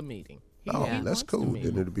wants the meeting. That's cool.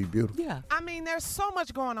 Then it'll be beautiful. Yeah. I mean, there's so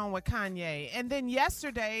much going on with Kanye. And then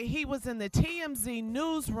yesterday, he was in the TMZ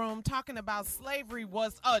newsroom talking about slavery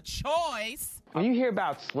was a choice. When you hear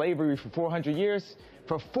about slavery for 400 years,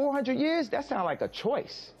 that sounds like a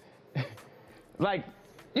choice. Like,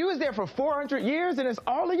 you was there for 400 years and it's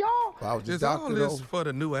all of y'all? Well, I was the Is all doctor, this though. for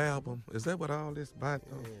the new album? Is that what all this about?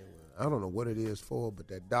 Yeah, I don't know what it is for, but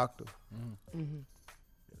that doctor,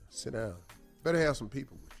 sit down. Better have some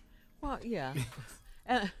people with you. Well, yeah.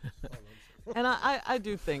 and I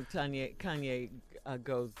do think Kanye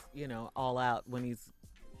goes, all out when he's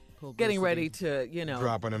getting ready to,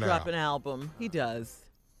 Drop an album. He does.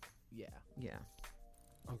 Yeah. Yeah.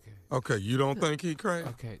 Okay, you don't think he crazy?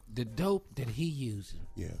 Okay, the dope that he using.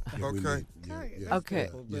 Yeah. Okay. Okay.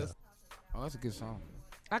 Yeah. Oh, that's a good song.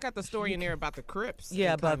 I got the story in there about the Crips.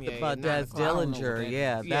 Yeah, and about Kanye about and Daz 9 o'clock. Dillinger.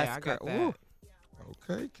 Yeah, that's I got that. Woo.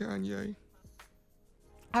 Okay, Kanye.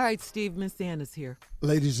 All right, Steve, Miss Ann is here.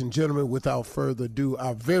 Ladies and gentlemen, without further ado,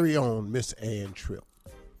 our very own Miss Ann Tripp.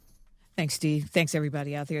 Thanks, Steve. Thanks,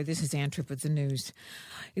 everybody out there. This is Ann Tripp with the news.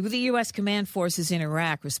 With the U.S. command forces in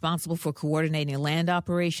Iraq responsible for coordinating land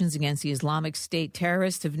operations against the Islamic State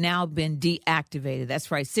terrorists have now been deactivated.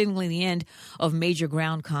 That's right, signaling the end of major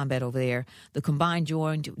ground combat over there. The Combined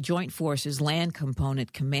Joint Forces Land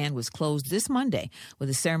Component Command was closed this Monday with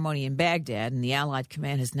a ceremony in Baghdad, and the Allied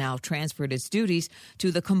Command has now transferred its duties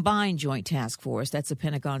to the Combined Joint Task Force. That's the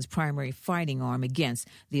Pentagon's primary fighting arm against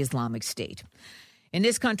the Islamic State. In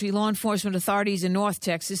this country, law enforcement authorities in North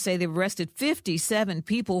Texas say they've arrested 57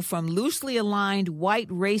 people from loosely aligned white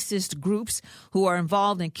racist groups who are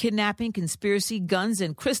involved in kidnapping, conspiracy, guns,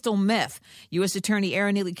 and crystal meth. U.S. Attorney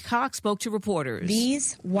Erin Neely Cox spoke to reporters.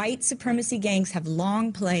 These white supremacy gangs have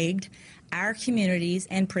long plagued our communities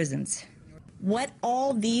and prisons. What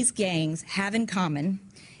all these gangs have in common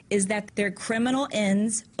is that their criminal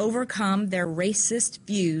ends overcome their racist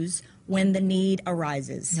views when the need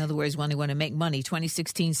arises. In other words, when they want to make money.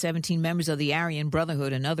 2016, 17 members of the Aryan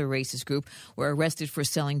Brotherhood, another racist group, were arrested for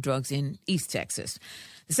selling drugs in East Texas.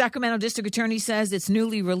 The Sacramento District Attorney says its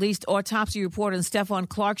newly released autopsy report on Stephon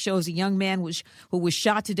Clark shows a young man who was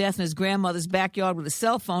shot to death in his grandmother's backyard with a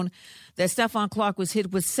cell phone, that Stephon Clark was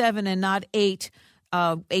hit with 7 and not 8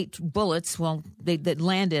 8 bullets, that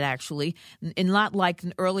landed actually, and not like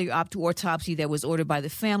an earlier autopsy that was ordered by the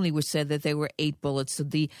family, which said that there were 8 bullets. So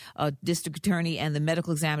the district attorney and the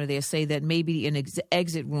medical examiner there say that maybe an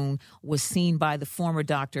exit wound was seen by the former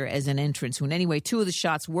doctor as an entrance wound. Anyway, 2 of the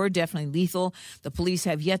shots were definitely lethal. The police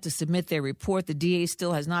have yet to submit their report. The DA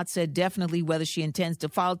still has not said definitely whether she intends to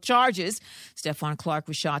file charges. Stephon Clark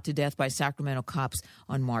was shot to death by Sacramento cops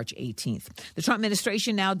on March 18th. The Trump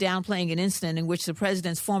administration now downplaying an incident in which the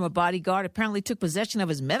president's former bodyguard apparently took possession of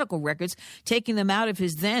his medical records, taking them out of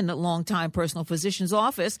his then longtime personal physician's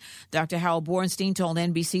office. Dr. Harold Bornstein told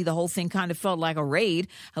NBC the whole thing kind of felt like a raid.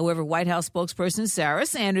 However, White House spokesperson Sarah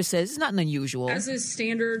Sanders says it's nothing unusual. As is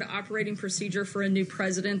standard operating procedure for a new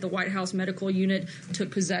president, the White House medical unit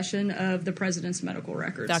took possession of the president's medical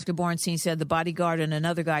records. Dr. Bornstein said the bodyguard and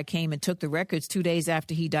another guy came and took the records 2 days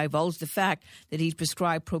after he divulged the fact that he'd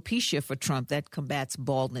prescribed Propecia for Trump that combats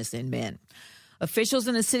baldness in men. Officials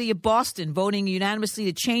in the city of Boston voting unanimously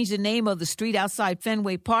to change the name of the street outside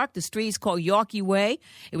Fenway Park. The street is called Yawkey Way.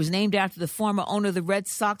 It was named after the former owner of the Red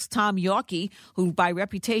Sox, Tom Yawkey, who by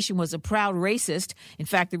reputation was a proud racist. In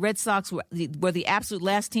fact, the Red Sox were the absolute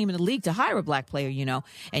last team in the league to hire a black player,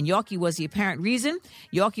 and Yawkey was the apparent reason.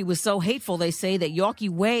 Yawkey was so hateful, they say, that Yawkey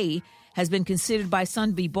Way has been considered by some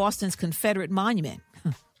to be Boston's Confederate monument.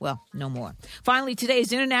 Well, no more. Finally, today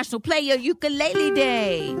is International Play Your Ukulele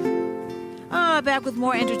Day. Back with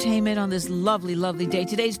more entertainment on this lovely, lovely day.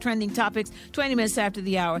 Today's trending topics, 20 minutes after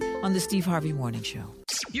the hour on the Steve Harvey Morning Show.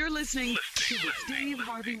 You're listening to the Steve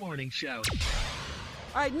Harvey Morning Show.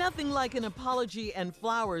 All right, nothing like an apology and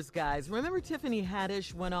flowers, guys. Remember Tiffany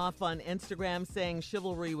Haddish went off on Instagram saying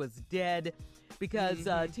chivalry was dead because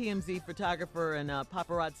TMZ photographer and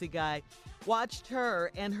paparazzi guy watched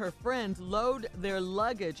her and her friends load their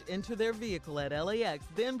luggage into their vehicle at LAX,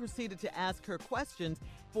 then proceeded to ask her questions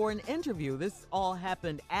for an interview. This all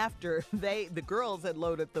happened after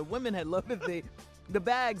the women had loaded the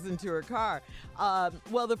bags into her car.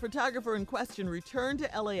 The photographer in question returned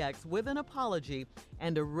to LAX with an apology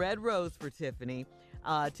and a red rose for Tiffany.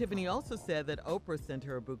 Tiffany also said that Oprah sent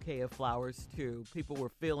her a bouquet of flowers, too. People were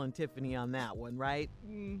feeling Tiffany on that one, right?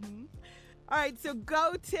 Mm-hmm. All right, so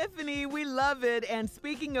go Tiffany. We love it. And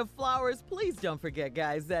speaking of flowers, please don't forget,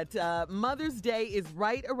 guys, that Mother's Day is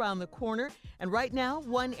right around the corner. And right now,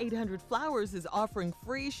 1-800-Flowers is offering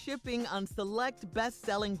free shipping on select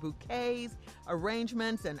best-selling bouquets,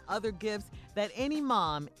 arrangements, and other gifts that any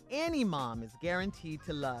mom is guaranteed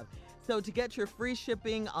to love. So to get your free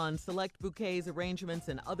shipping on select bouquets, arrangements,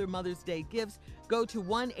 and other Mother's Day gifts, go to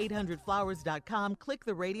 1-800-Flowers.com, click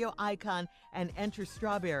the radio icon, and enter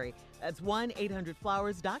Strawberry. That's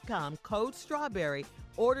 1-800-Flowers.com, code Strawberry.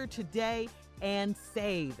 Order today and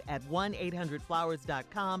save at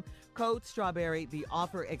 1-800-Flowers.com, code Strawberry. The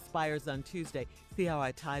offer expires on Tuesday. See how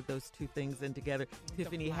I tied those two things in together?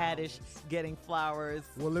 Tiffany Haddish getting flowers.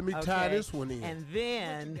 Well, let me tie this one in. And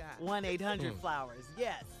then 1-800-Flowers.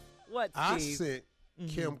 Yes. What, Steve? I sent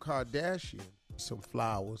Kim Kardashian some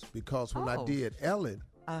flowers because when I did Ellen,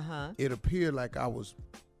 it appeared like I was,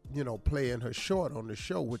 playing her short on the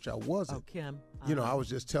show, which I wasn't. Oh, Kim. I was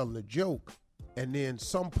just telling a joke. And then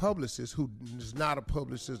some publicist who is not a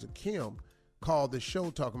publicist of Kim called the show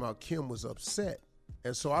talking about Kim was upset.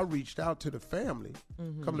 And so I reached out to the family.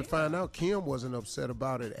 Come to find out, Kim wasn't upset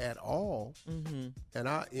about it at all. And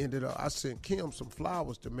I sent Kim some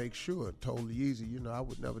flowers to make sure. Told Yeezy, I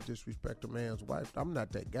would never disrespect a man's wife. I'm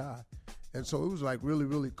not that guy. And so it was like really,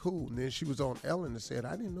 really cool. And then she was on Ellen and said,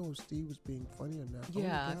 I didn't know if Steve was being funny or not.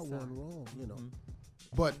 Yeah, I got one wrong,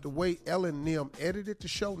 But the way Ellen and them edited the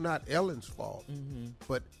show, not Ellen's fault.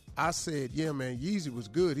 But I said, yeah, man, Yeezy was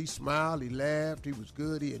good. He smiled, he laughed, he was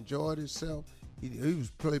good, he enjoyed himself. He was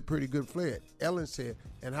pretty good player. Ellen said,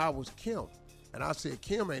 and how was Kim? And I said,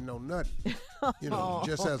 Kim ain't know nothing,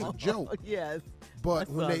 just as a joke. Yes. But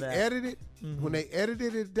when they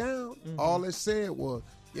edited it down, all it said was,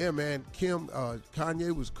 yeah, man, Kim,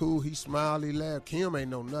 Kanye was cool. He smiled, he laughed. Kim ain't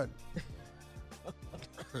know nothing.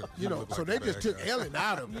 So they just took Ellen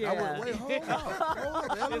out of it. Yeah. I went, wait, hold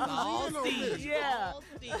up. Ellen was in on this. Yeah.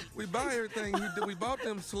 We buy everything he did. We bought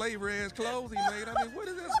them slavery-ass clothes he made. I mean, what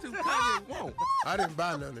does that do Kanye want? I didn't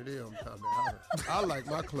buy none of them, Tommy. I like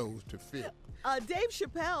my clothes to fit. Dave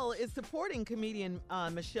Chappelle is supporting comedian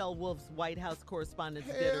Michelle Wolf's White House Correspondents'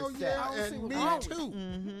 Dinner Hell set. yeah, and me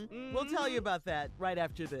too. We'll tell you about that right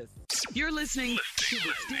after this. You're listening to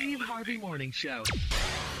the Steve Harvey Morning Show.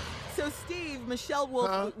 So, Steve, Michelle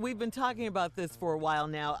Wolf, we've been talking about this for a while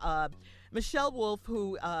now. Michelle Wolf,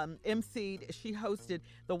 who emceed, she hosted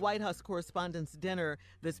the White House Correspondents' Dinner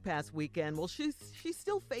this past weekend. Well, she's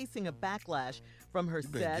still facing a backlash from her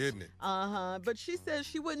set. Getting it. But she says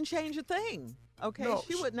she wouldn't change a thing. Okay, No,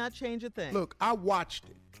 she would not change a thing. Look, I watched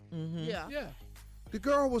it. Mm-hmm. Yeah. The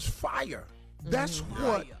girl was fire. That's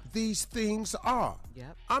what these things are.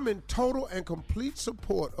 Yep. I'm in total and complete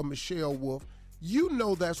support of Michelle Wolf. You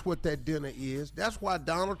know that's what that dinner is. That's why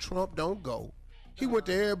Donald Trump don't go. He went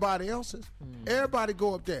to everybody else's. Everybody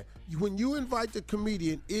go up there. When you invite the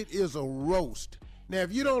comedian, it is a roast. Now,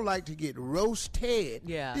 if you don't like to get roasted,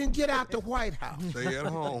 then get out the White House. Stay at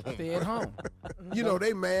home. Stay at home. You know,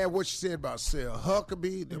 they mad what she said about Sarah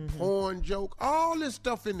Huckabee, the porn joke, all this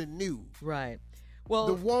stuff in the news. Right. Well,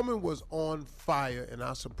 the woman was on fire, and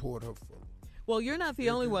I support her fully. Well, you're not the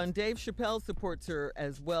only one. Dave Chappelle supports her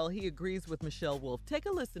as well. He agrees with Michelle Wolf. Take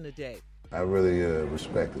a listen to Dave. I really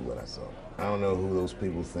respected what I saw. I don't know who those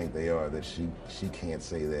people think they are that she can't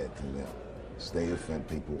say that to them. They offend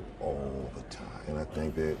people all the time. And I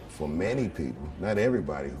think that for many people, not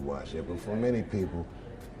everybody who watch it, but for many people,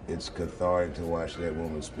 it's cathartic to watch that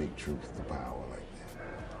woman speak truth to power like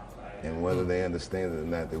that. And whether they understand it or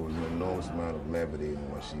not, there was an enormous amount of levity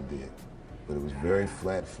in what she did. But it was very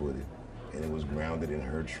flat-footed, and it was grounded in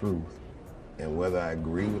her truth. And whether I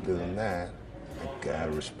agree with it or not, I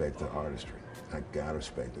gotta respect her artistry. I gotta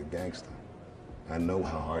respect her gangster. I know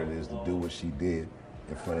how hard it is to do what she did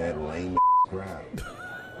in front of that lame crowd.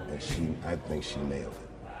 And I think she nailed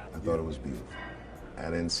it. I thought it was beautiful. I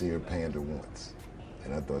didn't see her pander once.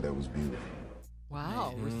 And I thought that was beautiful.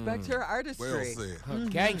 Wow, respect her artistry. Well said. Her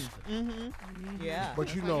gangster. Yeah.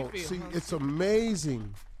 But you know, see, it's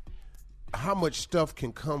amazing how much stuff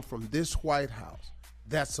can come from this White House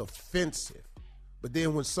that's offensive. But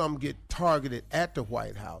then when some get targeted at the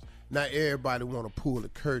White House, now everybody want to pull the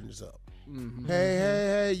curtains up.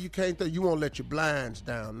 Hey, you can't, you won't let your blinds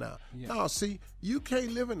down now. No, see, you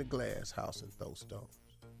can't live in a glass house and throw stones.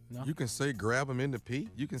 No. You can say grab them in the pee.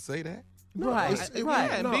 You can say that. No, Right.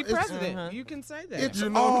 And be president. You can say that. It's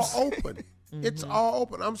all open. It's all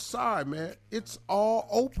open. I'm sorry, man. It's all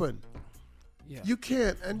open. Yeah. You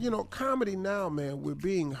can't, and you know, comedy now, man, we're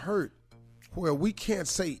being hurt where we can't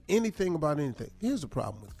say anything about anything. Here's the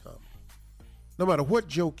problem with comedy. No matter what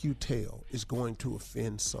joke you tell is going to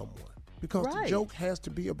offend someone because the joke has to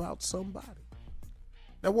be about somebody.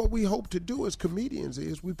 Now, what we hope to do as comedians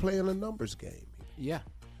is we play in a numbers game. Yeah.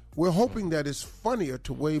 We're hoping that it's funnier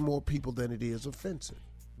to way more people than it is offensive.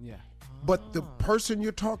 Yeah. But the person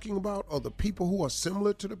you're talking about or the people who are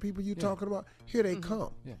similar to the people you're talking about, here they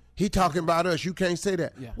come. Yeah. He talking about us, you can't say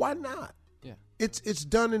that. Yeah. Why not? Yeah. It's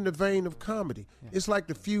done in the vein of comedy. Yeah. It's like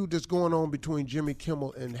the feud that's going on between Jimmy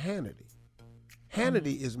Kimmel and Hannity.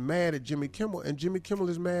 Hannity is mad at Jimmy Kimmel, and Jimmy Kimmel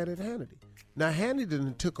is mad at Hannity. Now,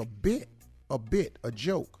 Hannity took a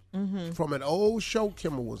joke from an old show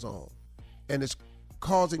Kimmel was on, and it's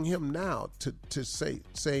causing him now to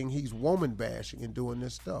saying he's woman bashing and doing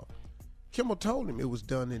this stuff. Kimmel told him it was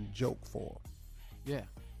done in joke form. Yeah.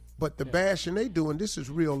 But the bashing they doing, this is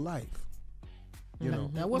real life. You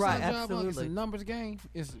know. Now, what's our job? Absolutely. It's a numbers game.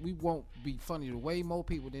 We won't be funny to way more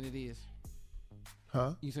people than it is.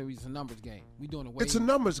 Huh? You say it's a numbers game. We doing it way. It's a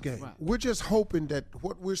numbers game. Right. We're just hoping that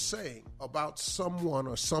what we're saying about someone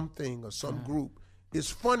or something or some group is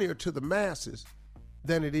funnier to the masses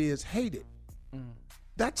than it is hated.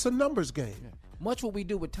 That's a numbers game. Yeah. Much what we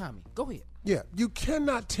do with Tommy. Go ahead. Yeah, you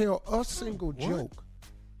cannot tell a single joke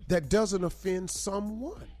that doesn't offend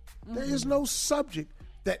someone. There is no subject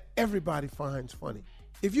that everybody finds funny.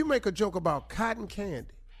 If you make a joke about cotton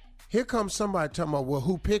candy, here comes somebody talking about, well,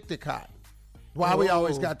 who picked the cotton? Why we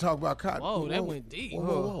always got to talk about cotton? Whoa, that went deep.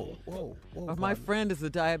 Whoa. My friend is a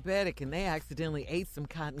diabetic, and they accidentally ate some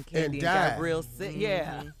cotton candy and died. got real sick.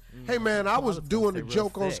 Yeah. Hey, man, I was doing a real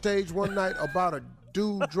joke on sick. stage one night about a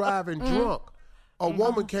dude driving drunk. A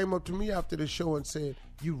woman came up to me after the show and said,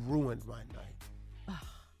 you ruined my night.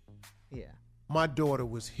 Yeah. My daughter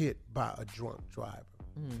was hit by a drunk driver.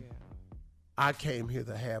 I came here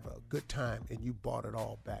to have a good time, and you brought it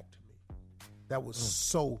all back to me. That was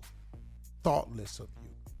so thoughtless of you.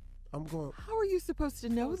 I'm going, How are you supposed to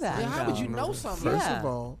know that? Yeah, how would you know something? first of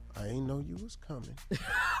all, I ain't know you was coming.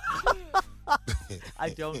 I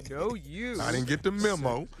don't know you. I didn't get the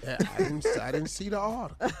memo. Yeah, I didn't see the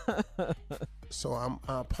article. So I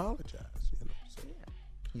apologize. You know, so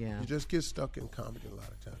Yeah. you just get stuck in comedy a lot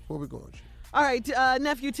of times. Where we going, Shane? All right,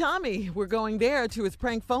 nephew Tommy, we're going there to his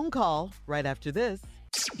prank phone call right after this.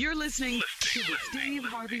 You're listening to the Steve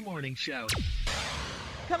Harvey Morning Show.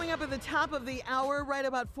 Coming up at the top of the hour, right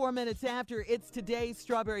about 4 minutes after, it's today's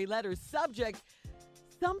Strawberry Letters. Subject,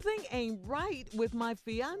 Something ain't right with my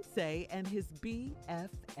fiance and his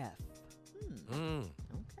BFF.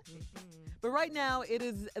 Okay. But right now, it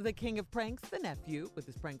is the king of pranks, the nephew, with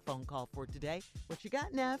his prank phone call for today. What you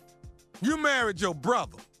got, Neff? You married your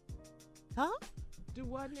brother. Huh? Do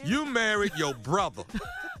what now? You married your brother.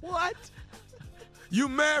 What? You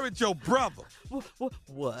married your brother.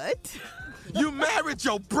 What? You married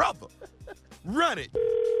your brother. Run it.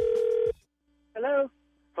 Hello?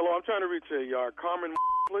 Hello, I'm trying to reach Carmen,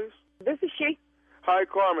 please. This is she. Hi,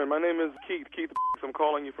 Carmen. My name is Keith. I'm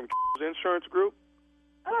calling you from Insurance Group.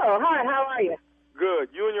 Oh, hi. How are you? Good.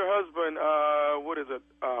 You and your husband, what is it,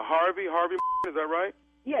 Harvey? Harvey, is that right?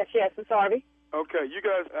 Yes, it's Harvey. Okay. You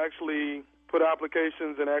guys actually put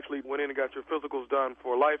applications and actually went in and got your physicals done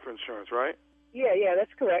for life insurance, right? Yeah,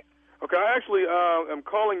 that's correct. Okay, I actually am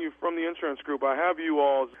calling you from the insurance group. I have you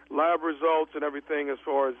all's lab results and everything as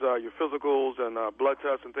far as your physicals and blood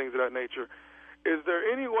tests and things of that nature. Is there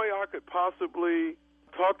any way I could possibly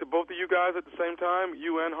talk to both of you guys at the same time,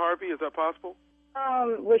 you and Harvey? Is that possible?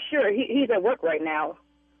 Well, sure. He's at work right now,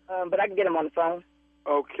 but I can get him on the phone.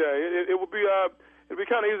 Okay, it would be it'd be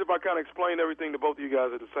kind of easy if I kind of explained everything to both of you guys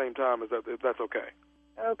at the same time. If that's okay?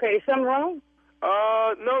 Okay, is something wrong?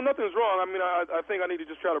 No, nothing's wrong. I mean, I think I need to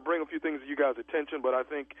just try to bring a few things to you guys' attention, but I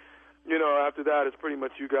think, after that, it's pretty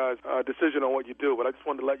much you guys' decision on what you do. But I just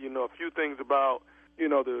wanted to let you know a few things about, the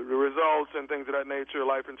results and things of that nature,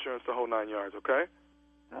 life insurance, the whole 9 yards, okay?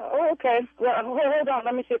 Okay. Well, hold on.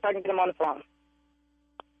 Let me see if I can get him on the phone.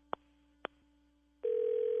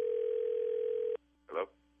 Hello?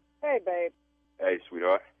 Hey, babe. Hey,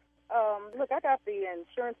 sweetheart. Look, I got the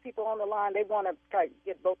insurance people on the line. They want to try to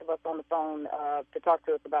get both of us on the phone to talk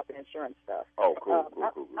to us about the insurance stuff. Oh, cool.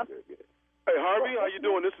 Good. Hey, Harvey, how you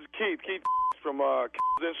doing? This is Keith from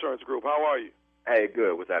Insurance Group. How are you? Hey,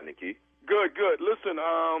 good. What's happening, Keith? Good. Listen,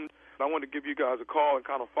 I wanted to give you guys a call and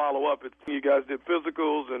kind of follow up. You guys did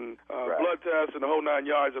physicals and blood tests and the whole 9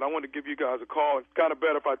 yards, and I wanted to give you guys a call. It's kind of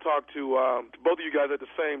better if I talk to both of you guys at the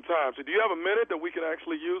same time. So do you have a minute that we can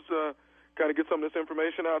actually use to kind of get some of this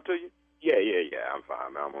information out to you? Yeah. I'm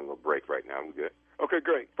fine, man. I'm on a little break right now. I'm good. Okay,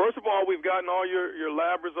 great. First of all, we've gotten all your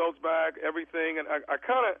lab results back, everything, and I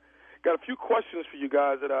kind of got a few questions for you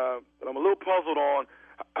guys that I'm a little puzzled on.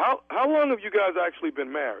 How long have you guys actually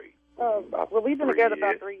been married? Well, we've been together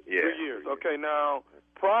about 3 years. 3 years. Okay, now,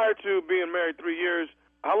 prior to being married 3 years,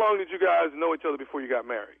 how long did you guys know each other before you got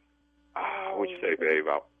married? What'd you say, babe?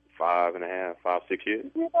 About 5.5, 6 years?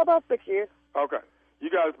 Yeah, about 6 years. Okay. You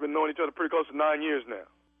guys have been knowing each other pretty close to 9 years now.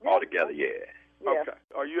 All together, yeah. Okay.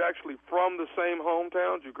 Are you actually from the same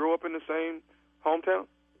hometown? You grew up in the same hometown?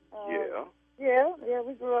 Yeah,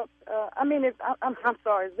 we grew up. I'm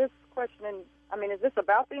sorry. Is this question? Is this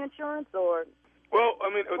about the insurance or? Well,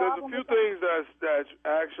 there's a few things that's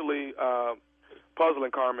actually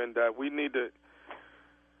puzzling, Carmen, that we need to.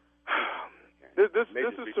 This is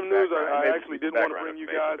some news I actually didn't want to bring you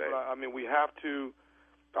guys,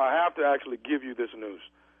 but I have to actually give you this news.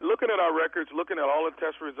 Looking at our records, looking at all the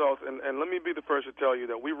test results, and let me be the first to tell you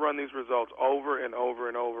that we run these results over and over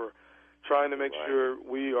and over, trying to make sure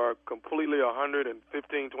we are completely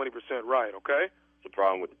 115, 20% right, okay? What's the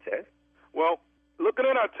problem with the test? Well, looking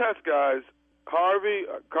at our test, guys, Harvey,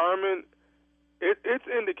 Carmen, it's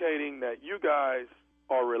indicating that you guys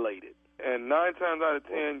are related. And 9 times out of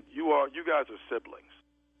 10, you guys are siblings.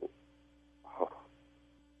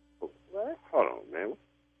 What? Hold on, man.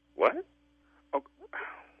 What?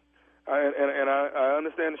 I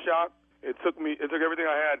understand the shock. It took everything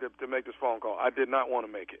I had to make this phone call. I did not want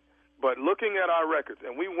to make it. But looking at our records,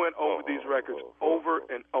 and we went over these records over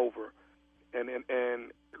and over, and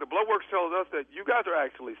the blood work tells us that you guys are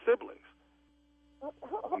actually siblings.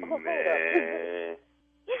 Hold man. up.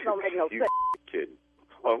 This don't make no sense. Kidding.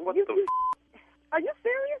 Oh, what the? Are you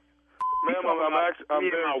serious? Ma'am, I'm very my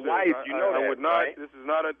serious. wife, you know I that, would not. right? This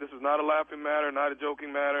is not a laughing matter, not a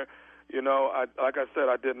joking matter. Like I said,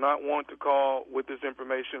 I did not want to call with this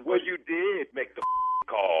information. Well, you did make the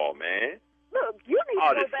call, man. Look, you need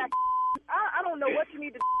to go back. I don't know what you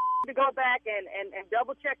need to go back and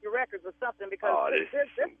double check your records or something because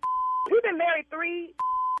we've been married 3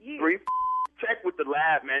 years. Check with the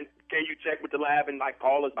lab, man. Can you check with the lab and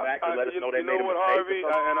call us back and let us know they made a mistake? Harvey,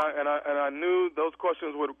 and I knew those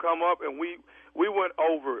questions would come up, and we went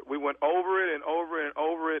over it. We went over it and over and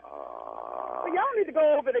over it. Well, y'all need to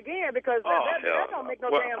go over it again because that don't make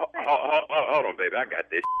no damn sense. Hold on, baby. I got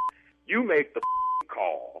this. You make the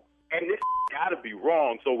call, and this got to be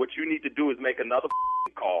wrong. So what you need to do is make another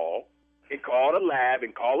call and call the lab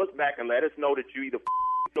and call us back and let us know that you either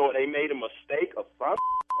or they made a mistake or something.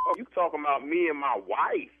 You talking about me and my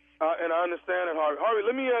wife? And I understand it, Harvey. Harvey,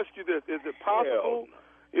 let me ask you this: is it possible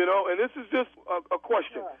You know, and this is just a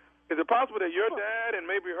question. Is it possible that your dad and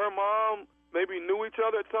maybe her mom maybe knew each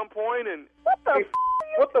other at some point? And What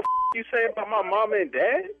the you say about my mama and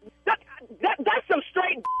dad? That's some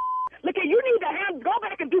straight. Look, you need to go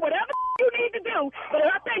back and do whatever you need to do. But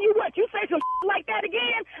I'll tell you what, you say some like that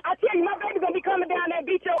again, I tell you, my baby's gonna be coming down there and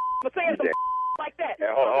beat your for saying some like that. Hey,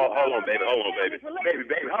 hold on, baby. Hold on, baby.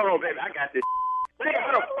 Baby, hold on, baby. I got this. Baby,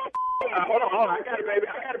 hold on. I got it, baby.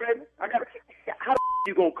 How the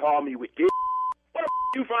you gonna call me with this? Where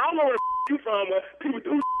you from? I don't know where you from, where people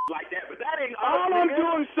do like that, but that ain't all I'm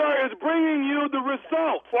doing, sir, is bringing you the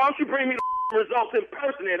results. Why don't you bring me the results in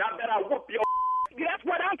person, and I bet I'll whoop your. That's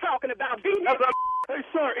what I'm talking about. Hey,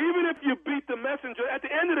 sir, even if you beat the messenger, at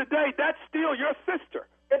the end of the day, that's still your sister.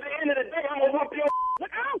 At the end of the day, I'm gonna whoop your.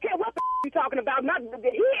 Look, I don't care what the you talking about. He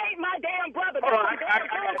ain't my damn brother. Hold on, I'm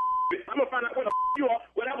gonna find out what the you are,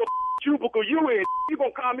 whatever cubicle you in. You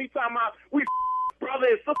gonna call me talking about we brother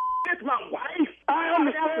and sister? It's my wife. I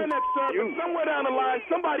understand that, sir, but somewhere down the line,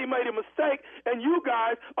 somebody made a mistake, and you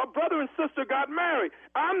guys, a brother and sister, got married.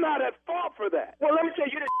 I'm not at fault for that. Well, let me tell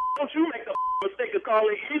you this. Don't you make the mistake of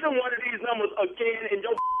calling either one of these numbers again in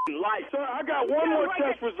your life. Sir, I got one more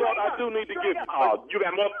test result I do need to give you. Oh, you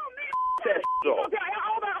got more test results.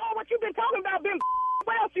 All what you've been talking about been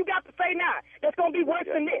what else you got to say now that's going to be worse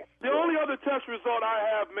than this? The only other test result I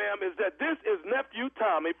have, ma'am, is that this is Nephew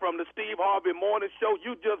Tommy from the Steve Harvey Morning Show.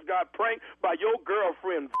 You just got pranked by your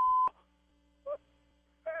girlfriend.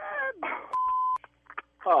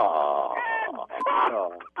 Oh,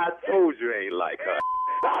 I told you ain't like her.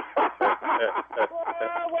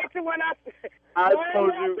 Wait till when I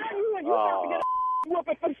told you.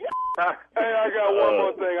 Hey, I got one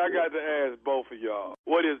more thing I got to ask both of y'all.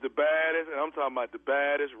 What is the baddest, and I'm talking about the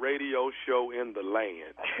baddest radio show in the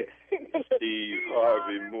land? Steve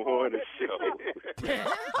Harvey Morning Show.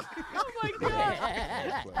 Oh, my God.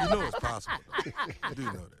 You know it's possible. You do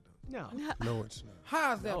know that. No, it's not.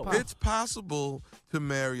 How's that possible? It's possible to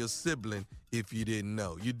marry a sibling if you didn't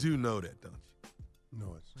know. You do know that, don't you?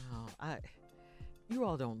 No, it's not. You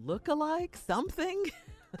all don't look alike? Something?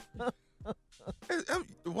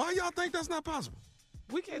 Why y'all think that's not possible?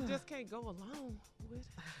 We just can't go along with it.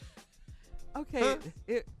 Okay.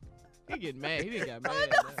 He getting mad. He didn't get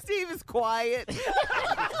mad. Steve is quiet.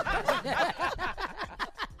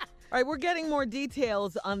 All right, we're getting more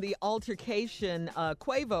details on the altercation.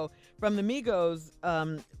 Quavo from the Migos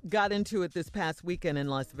got into it this past weekend in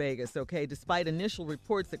Las Vegas, okay? Despite initial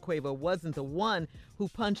reports that Quavo wasn't the one who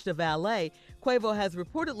punched a valet, Quavo has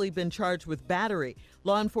reportedly been charged with battery.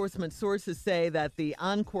 Law enforcement sources say that the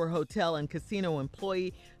Encore Hotel and Casino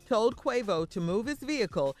employee told Quavo to move his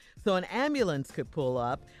vehicle so an ambulance could pull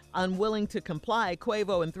up. Unwilling to comply,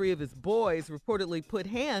 Quavo and 3 of his boys reportedly put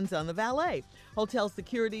hands on the valet. Hotel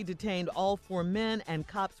security detained all 4 men and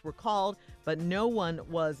cops were called, but no one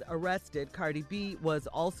was arrested. Cardi B was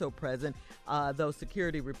also present, though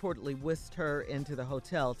security reportedly whisked her into the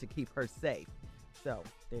hotel to keep her safe. So,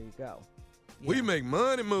 there you go. Yeah. We make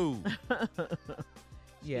money move.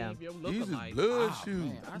 Yeah. These is blood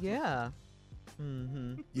shoes. Yeah.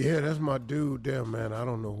 Mm-hmm. Yeah, that's my dude there, man. I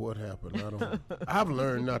don't know what happened. I've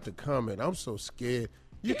learned not to comment. I'm so scared.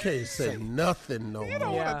 You can't say nothing no more. You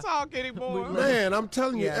don't want to talk anymore. Man, I'm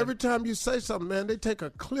telling you, every time you say something, man, they take a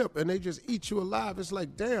clip and they just eat you alive. It's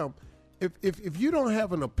like, damn, if you don't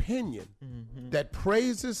have an opinion that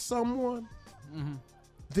praises someone,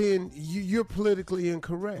 then you're politically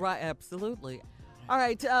incorrect. Right, absolutely. All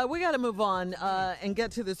right, we got to move on and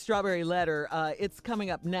get to the strawberry letter. It's coming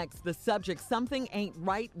up next. The subject, something ain't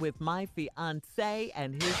right with my fiancé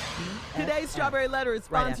and his BFF. Today's strawberry letter is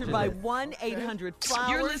sponsored by 1-800-FLOWERS.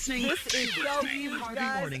 You're listening This is to so the huge, Harvey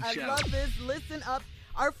guys. Morning I Show. love this. Listen up.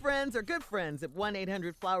 Our friends, our good friends at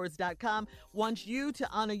 1-800-FLOWERS.com want you to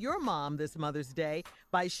honor your mom this Mother's Day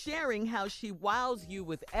by sharing how she wows you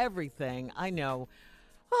with everything. I know.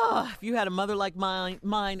 Oh, if you had a mother like mine,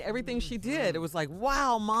 everything she did, it was like,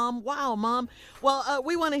 wow, Mom, wow, Mom. Well,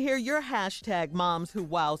 we want to hear your hashtag Moms Who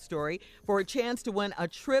Wow story for a chance to win a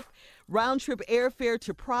round-trip airfare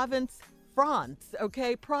to Provence, France,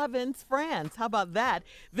 okay? Provence, France. How about that?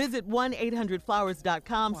 Visit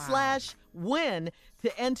 1-800-FLOWERS.com/win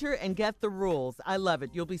to enter and get the rules. I love it.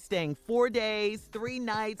 You'll be staying 4 days, 3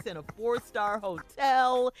 nights in a 4-star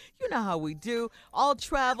hotel. You know how we do. All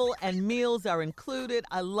travel and meals are included.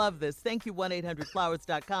 I love this. Thank you,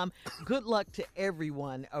 1-800-FLOWERS.com. Good luck to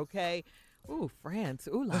everyone, okay? Ooh, France.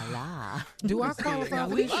 Ooh la la. Do I qualify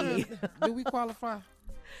for this shit? Do we qualify?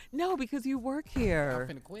 No, because you work here.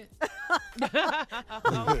 I'm finna quit.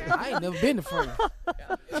 I ain't never been to France.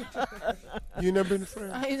 You never been to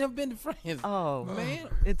France? I ain't never been to France. Oh, man.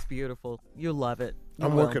 It's beautiful. You love it. You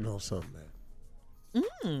I'm will. working on something, man.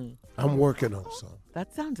 Mm. I'm working on something.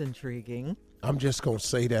 That sounds intriguing. I'm just going to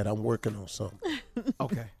say that. I'm working on something.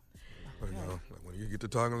 Okay. Well, you know, like when you get to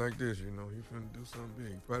talking like this, you know, you finna do something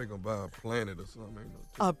big. You probably gonna buy a planet or something. Ain't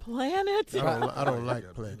no A planet? I don't like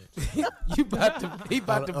planets. He about to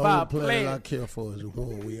buy a planet planet. I care for is the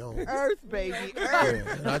one we own. Earth, baby. Yeah,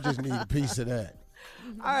 Earth. and I just need a piece of that.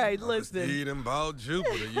 All right, listen. Eat and bought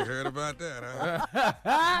Jupiter. You heard about that,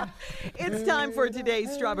 huh? It's time for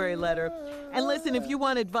today's Strawberry Letter. And listen, if you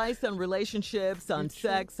want advice on relationships, on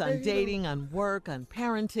sex, on dating, on work, on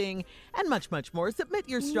parenting, and much, much more, submit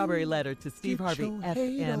your Strawberry Letter to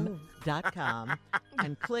steveharveyfm.com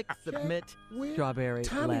and click Submit Strawberry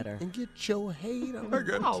Letter. And get your hate on. I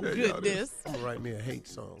gotta tell y'all this. I'm gonna write me a hate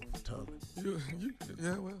song for Tommy.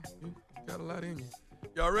 Yeah, well, you got a lot in you.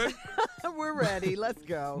 Y'all ready? We're ready. Let's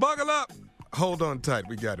go. Buckle up. Hold on tight.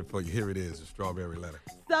 We got it for you. Here it is, the Strawberry Letter.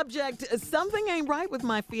 Subject, something ain't right with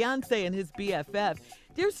my fiance and his BFF.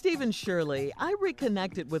 Dear Stephen Shirley, I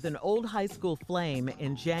reconnected with an old high school flame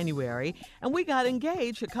in January, and we got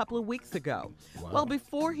engaged a couple of weeks ago. Wow. Well,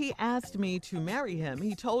 before he asked me to marry him,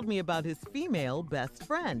 he told me about his female best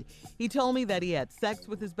friend. He told me that he had sex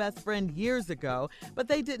with his best friend years ago, but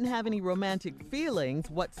they didn't have any romantic feelings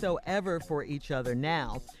whatsoever for each other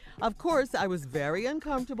now. Of course, I was very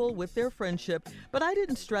uncomfortable with their friendship, but I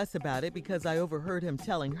didn't stress about it because I overheard him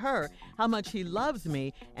telling her how much he loves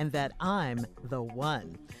me and that I'm the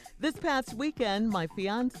one. This past weekend, my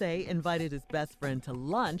fiancé invited his best friend to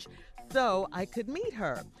lunch so I could meet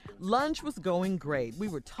her. Lunch was going great. We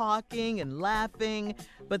were talking and laughing,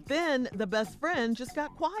 but then the best friend just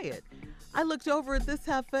got quiet. I looked over at this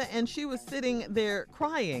heifer and she was sitting there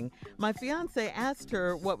crying. My fiance asked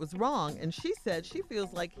her what was wrong, and she said she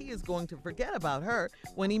feels like he is going to forget about her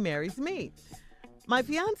when he marries me. My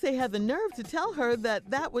fiance had the nerve to tell her that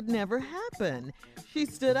that would never happen. She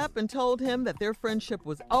stood up and told him that their friendship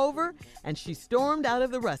was over, and she stormed out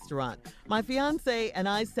of the restaurant. My fiance and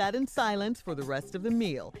I sat in silence for the rest of the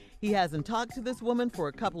meal. He hasn't talked to this woman for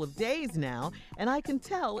a couple of days now, and I can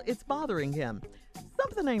tell it's bothering him.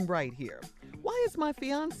 Something ain't right here. Why is my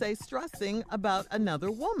fiance stressing about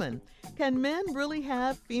another woman? Can men really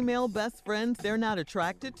have female best friends they're not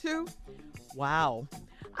attracted to? Wow.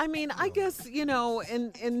 I mean, I guess, you know,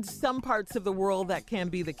 in some parts of the world that can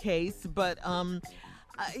be the case, but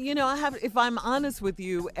you know, if I'm honest with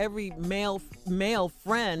you, every male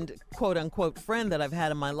friend, quote unquote friend that I've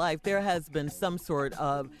had in my life, there has been some sort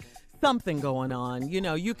of something going on. You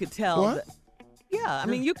know, you could tell What? that, yeah, I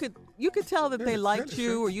mean, you could tell that they liked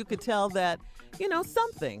you, or you could tell that, you know,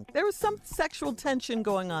 something. There was some sexual tension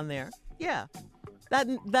going on there. Yeah.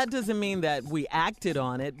 That doesn't mean that we acted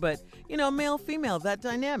on it, but, you know, male, female, that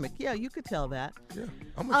dynamic. Yeah, you could tell that. Yeah,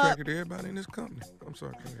 I'm attracted to everybody in this company. I'm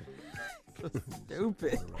sorry, go ahead.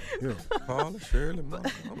 Stupid. Yeah. Paula, Shirley, Mom,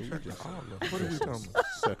 I'm attracted to all of them. What are we talking about?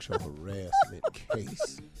 Sexual harassment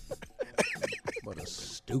case. But a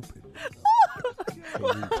stupid one.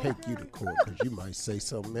 Can you take you to court because you might say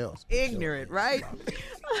something else. Ignorant, right?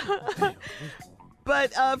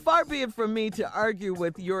 But far be it from me to argue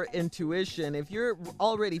with your intuition. If you're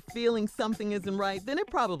already feeling something isn't right, then it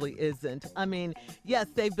probably isn't. I mean, yes,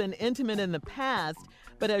 they've been intimate in the past,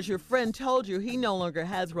 but as your friend told you, he no longer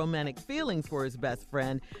has romantic feelings for his best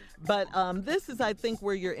friend. But this is, I think,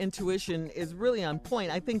 where your intuition is really on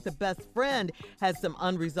point. I think the best friend has some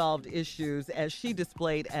unresolved issues, as she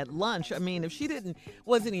displayed at lunch. I mean, if she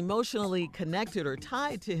wasn't emotionally connected or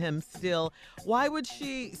tied to him still, why would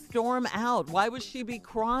she storm out? Why would she be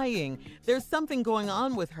crying? There's something going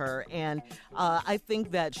on with her, and I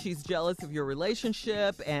think that she's jealous of your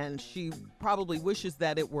relationship, and she probably wishes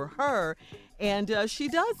that it were her, and she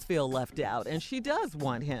does feel left out, and she does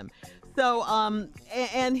want him. So,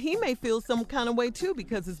 and he may feel some kind of way too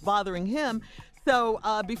because it's bothering him. So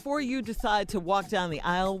before you decide to walk down the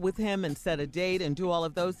aisle with him and set a date and do all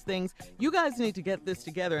of those things, you guys need to get this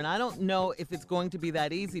together. And I don't know if it's going to be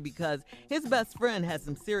that easy because his best friend has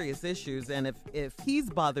some serious issues. And if he's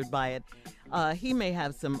bothered by it, he may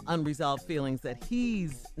have some unresolved feelings that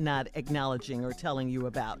he's not acknowledging or telling you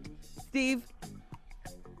about. Steve?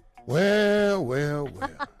 Well.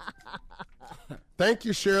 Thank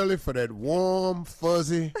you, Shirley, for that warm,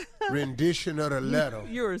 fuzzy rendition of the letter.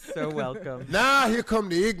 You're so welcome. Now here come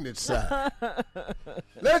the ignorant side.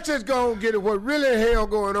 Let's just go and get it. What really hell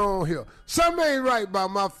going on here? Something ain't right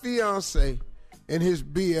about my fiance and his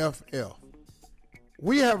BFF.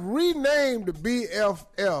 We have renamed the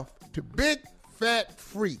BFF to Big Fat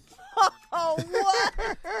Freak. Oh, what?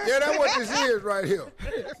 Yeah, that's what this is right here.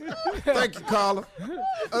 Thank you, Carla.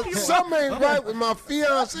 Something ain't right with my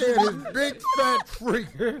fiance and his big fat freak.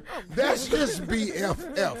 That's his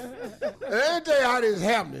BFF. And I tell you how this is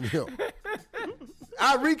happening here.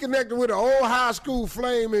 I reconnected with an old high school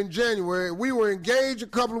flame in January. We were engaged a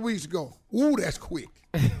couple of weeks ago. Ooh, that's quick.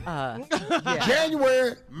 Yeah.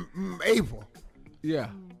 January, April. Yeah.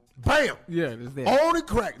 Bam. Yeah, that's that. On the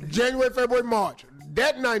crack. January, February, March.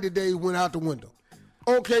 That 90 days went out the window.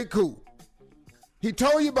 Okay, cool. He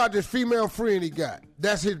told you about this female friend he got.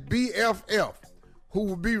 That's his BFF, who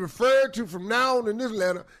will be referred to from now on in this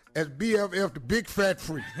letter as BFF, the big fat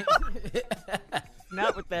freak.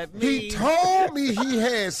 Not what that means. He told me he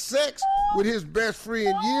had sex with his best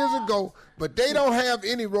friend years ago, but they don't have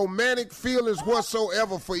any romantic feelings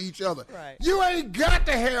whatsoever for each other. Right. You ain't got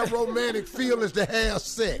to have romantic feelings to have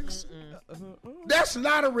sex. That's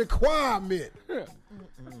not a requirement.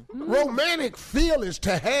 Romantic feelings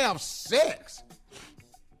to have sex.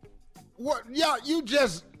 What? Y'all, you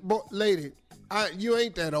just, lady, you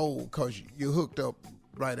ain't that old because you hooked up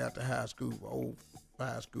right after high school, old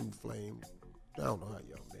high school flame. I don't know how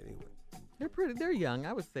y'all met anyway. They're young,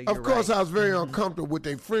 I would say. Of course, I was very uncomfortable with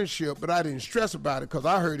their friendship, but I didn't stress about it because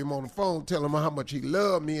I heard him on the phone telling him how much he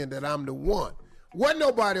loved me and that I'm the one. Wasn't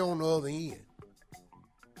nobody on the other end.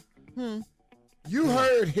 You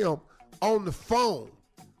heard him on the phone,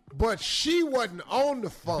 but she wasn't on the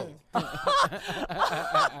phone.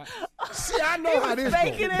 See, I know how this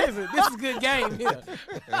goes. This is a good game here.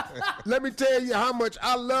 Let me tell you how much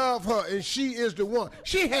I love her, and she is the one.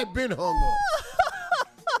 She had been hung up.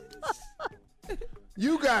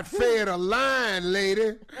 You got fed a line,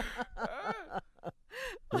 lady.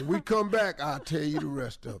 When we come back, I'll tell you the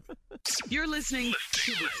rest of it. You're listening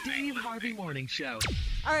to the Steve Harvey Morning Show.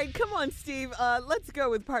 All right, come on, Steve. Let's go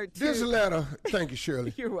with part 2. This letter, thank you,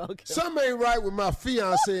 Shirley. You're welcome. Something ain't right with my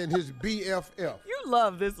fiance and his BFF. You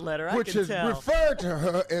love this letter, I which can is tell. referred to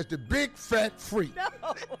her as the big fat freak. No.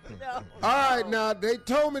 All right, now, they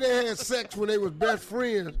told me they had sex when they was best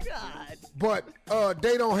friends. God. But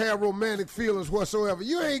they don't have romantic feelings whatsoever.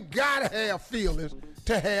 You ain't got to have feelings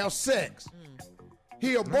to have sex.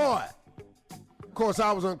 He a boy. Of course,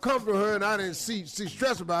 I was uncomfortable with her, and I didn't see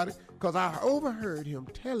stress about it because I overheard him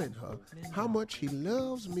telling her how much he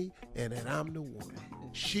loves me and that I'm the one.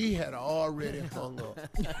 She had already hung up.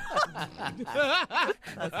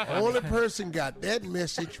 The only person got that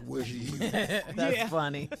message was you. That's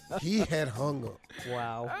funny. He had hung up.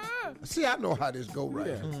 Wow. See, I know how this go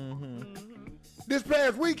right. This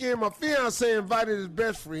past weekend, my fiance invited his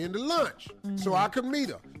best friend to lunch so I could meet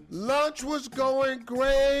her. Lunch was going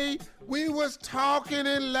great. We was talking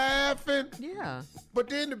and laughing. Yeah. But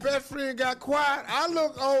then the best friend got quiet. I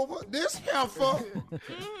looked over, this heifer,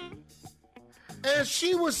 and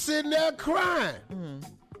she was sitting there crying.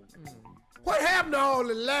 What happened to all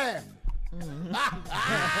the laughing?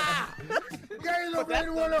 Girl, you look like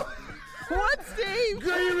the one What, Steve?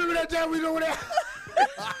 Girl, you remember that time we was over there?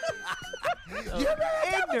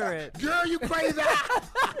 Ignorant. Girl, you crazy.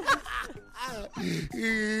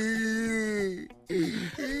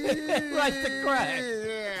 Like to cry.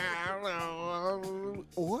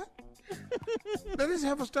 What? Now this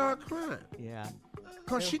heifer started crying. Yeah.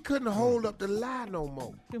 Because she couldn't hold up the lie no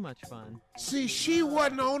more. Too much fun. See, she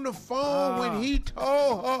wasn't on the phone when he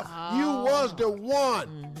told her you was the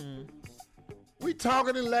one. We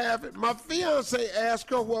talking and laughing. My fiance asked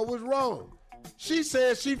her what was wrong. She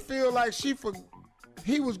said she feel like he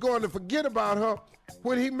was going to forget about her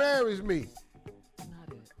when he marries me.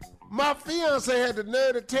 My fiance had the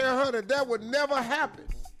nerve to tell her that would never happen.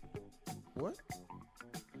 What?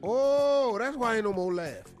 Oh, that's why ain't no more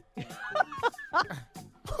laughing.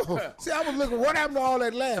 See, I was looking, what happened to all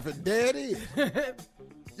that laughing? There it is.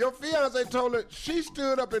 Your fiance told her, she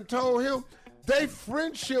stood up and told him their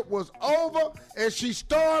friendship was over and she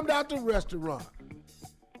stormed out the restaurant.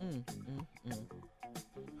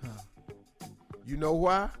 You know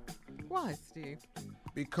why? Why, Steve?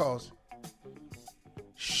 Because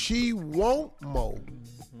she won't Mo,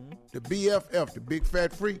 the BFF, the big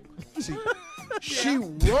fat freak. See, she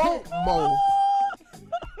won't Mo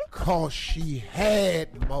because she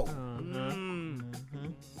had Mo.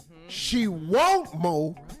 She won't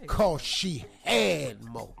Mo because she had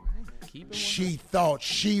Mo. She thought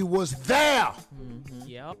she was there.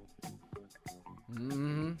 Yep.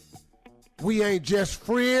 We ain't just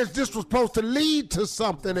friends. This was supposed to lead to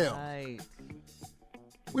something else. Right.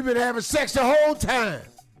 We've been having sex the whole time.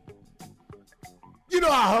 You know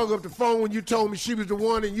I hung up the phone when you told me she was the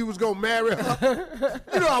one and you was going to marry her.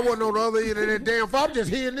 You know I wasn't on the other end of that damn phone. I'm just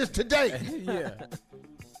hearing this today. Yeah.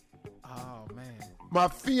 Oh, man. My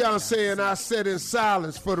fiance and I sat in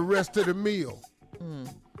silence for the rest of the meal.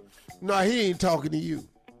 No, he ain't talking to you.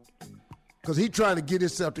 Because he trying to get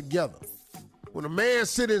himself together. When a man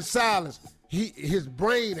sit in silence, his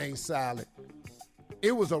brain ain't silent.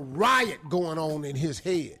 It was a riot going on in his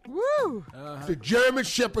head. Woo! The German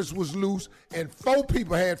Shepherds was loose, and 4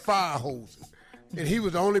 people had fire hoses. And he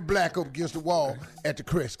was the only black up against the wall at the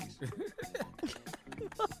Kreskies.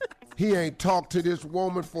 He ain't talked to this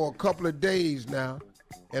woman for a couple of days now,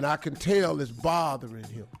 and I can tell it's bothering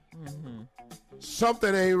him.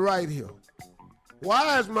 Something ain't right here.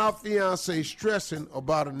 Why is my fiance stressing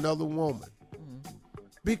about another woman?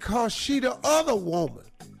 Because she the other woman.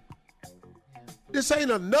 This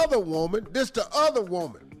ain't another woman, this the other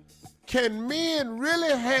woman. Can men really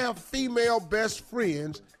have female best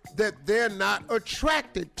friends that they're not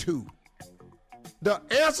attracted to? The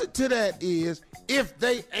answer to that is if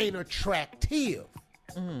they ain't attractive.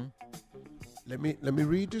 Let me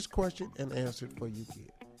read this question and answer it for you,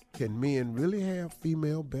 kid. Can men really have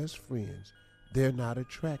female best friends they're not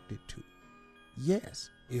attracted to? Yes,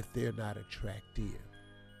 if they're not attractive.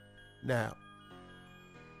 Now,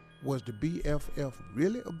 was the BFF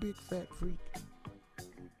really a big fat freak?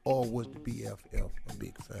 Or was the BFF a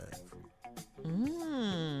big fine freak?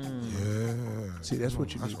 Yeah. See, that's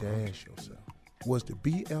what you need to ask yourself. Was the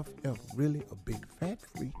BFF really a big fat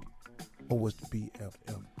freak? Or was the BFF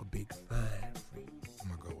a big fine freak? I'm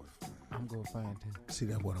going to go with fine. I'm going fine too. See,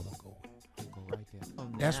 that's what I'm going to go with. Go right there.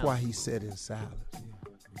 That's why he sat in silence.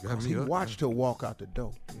 You got me He up, watched her walk out the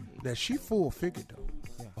door. Now, she full figure though.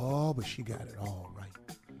 Oh, but she got it all right.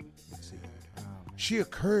 See, she a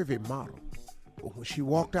curvy model. But when she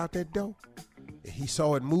walked out that door, and he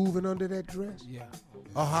saw it moving under that dress. Yeah.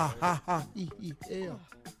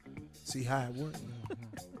 See how it works?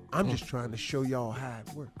 I'm just trying to show y'all how it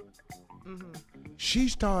works. She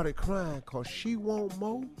started crying because she want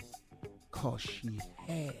more, because she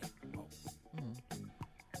had more.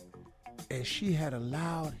 And she had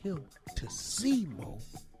allowed him to see more.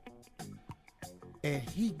 And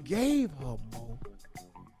he gave her more.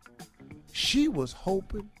 She was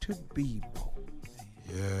hoping to be more.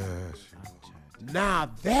 Yes.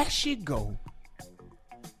 Now there she go,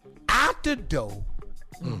 out the door,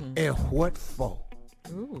 and what for?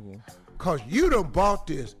 Because you done bought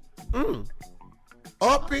this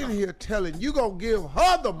up in here telling you gonna give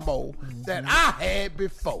her the more that I had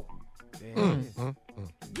before. You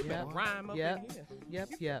better rhyme up in here.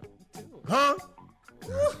 Yep. Huh?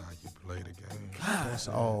 That's how you play the game. That's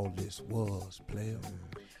all this was, player.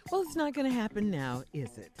 Well, it's not going to happen now,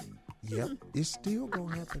 is it? Yep, it's still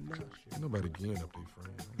gonna happen now. Ain't nobody getting up their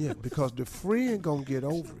friend. Yeah, because the friend gonna get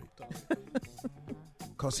over it.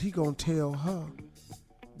 Because he gonna tell her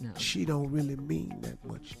she don't really mean that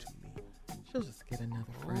much to me. She'll just get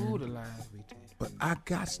another friend. Ooh, the lies we tell. But I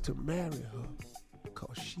got to marry her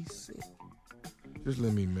because she's sick. Just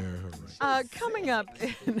let me marry her right. Coming up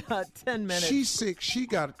in 10 minutes. She's sick. She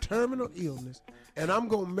got a terminal illness, and I'm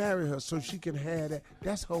going to marry her so she can have that.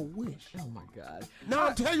 That's her wish. Oh, my God. Now,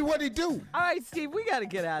 I'll tell you what he do. All right, Steve, we got to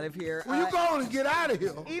get out of here. Well, you going to get out of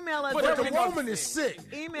here. Email us. But the woman is sick.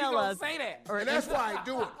 Email us. Say that. Or and that's why I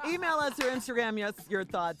do it. Email us or Instagram us your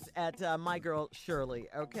thoughts at My Girl Shirley,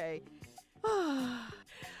 okay?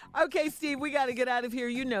 Okay, Steve, we got to get out of here.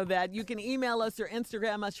 You know that. You can email us or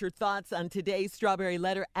Instagram us your thoughts on today's Strawberry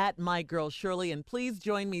Letter at My Girl Shirley. And please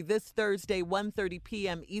join me this Thursday, 1:30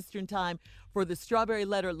 p.m. Eastern Time for the Strawberry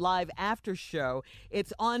Letter Live After Show.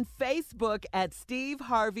 It's on Facebook at Steve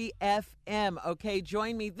Harvey FM. Okay,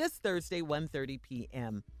 join me this Thursday, 1:30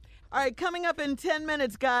 p.m. All right, coming up in 10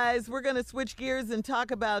 minutes, guys, we're going to switch gears and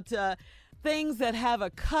talk about things that have a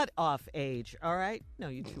cutoff age, all right? No,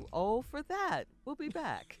 you're too old for that. We'll be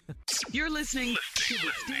back. You're listening to the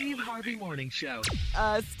Steve Harvey Morning Show.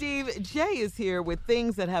 Steve, Jay is here with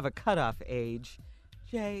things that have a cutoff age.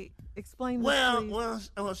 Jay, explain this, please.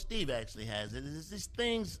 Well, Steve actually has it. It's these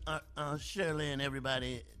things, Shirley and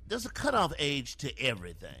everybody, there's a cutoff age to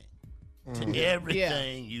everything. To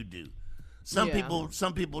everything you do. Some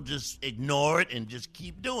people just ignore it and just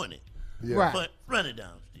keep doing it. Yeah. Right. But run it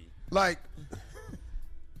down, Steve. Like,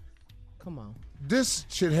 come on. This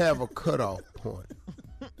should have a cutoff point.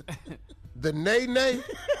 The nay-nay.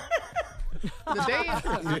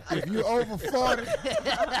 If you're over 40,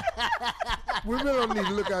 we really don't need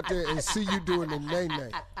to look out there and see you doing the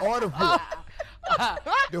nay-nay. Or the whip.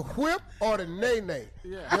 The whip or the nay-nay.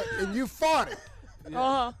 Yeah. And you 40.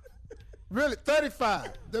 Uh-huh. Really,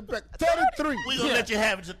 35. 33. We're going to let you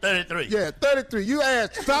have it to 33. Yeah, 33. You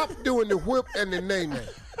asked, stop doing the whip and the nay-nay.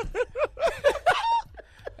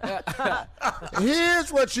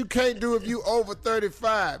 Here's what you can't do if you over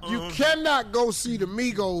 35. You cannot go see the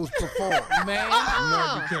Migos perform. Man.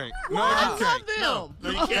 No, you can't. No, you can't. No,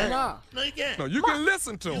 you can't. Nah. No, you can't. No, you can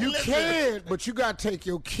listen to them. You can, but you got to take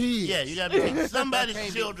your kids. Yeah, you got to take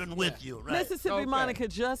somebody's children with you, right? Mississippi Monica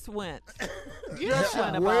just went.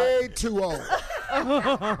 Way too old.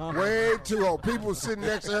 Way too old. People sitting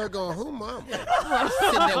next to her going, who mama?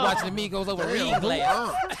 Sitting there watching the Migos over reading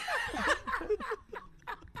glass.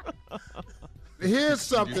 Here's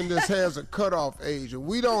something that has a cutoff age. And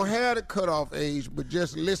we don't have a cutoff age, but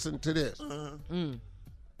just listen to this.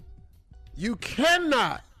 You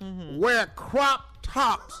cannot wear crop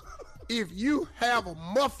tops if you have a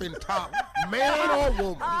muffin top, man or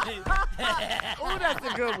woman. Oh, that's a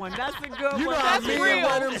good one. That's a good You know one. how That's men real.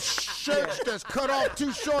 wear them shirts that's cut off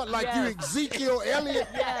too short like you Ezekiel Elliott?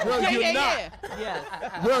 Well, you're not. Yes.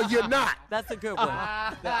 Well, you're not. That's a good one.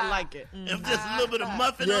 I like it. If just a little bit of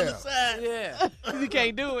muffin on the side. Yeah. You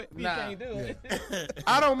can't do it. You can't do it.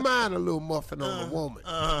 I don't mind a little muffin on a woman.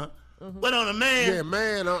 But on a man? Yeah,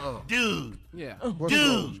 man, Dude. Yeah.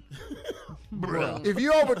 Dude. Bro. If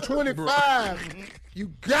you're over 25,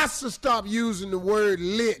 you got to stop using the word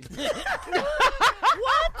lit.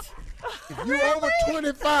 What? If you're over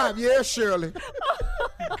 25, yeah, Shirley,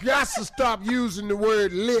 got to stop using the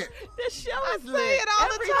word lit. This show is lit it all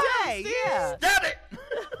the every time, day. sis. Yeah. Stop it.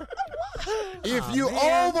 If you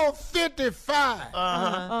over 55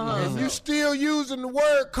 and you still using the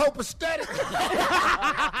word copacetic,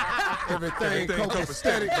 everything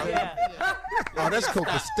copacetic. Oh, that's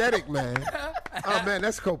copacetic, man. Oh, man,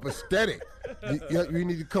 that's copacetic. You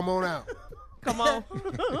need to come on out. Come on.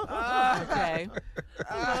 Okay.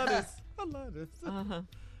 I love this. I love this.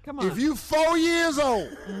 Come on. If you 4 years old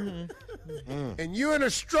and you're in a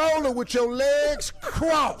stroller with your legs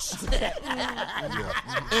crossed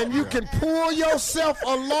and you can pull yourself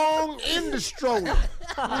along in the stroller,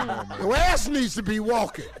 your ass needs to be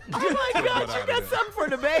walking. Oh my God, you got something for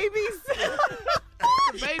the babies?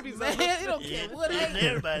 Babies, Man, it don't care what age.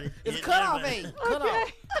 Everybody. It's cutoff age.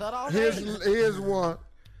 Cutoff age. Here's one.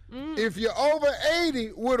 If you're over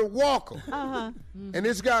 80 with a walker and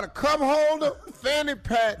it's got a cup holder, fanny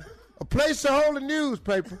pack, a place to hold a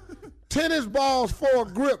newspaper, tennis balls for a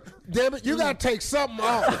grip, damn it, you got to take something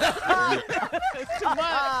off. It's too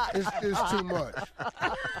much. It's too much.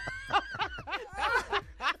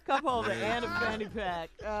 Cup holder and a fanny pack.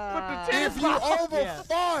 If you're over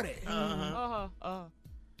 40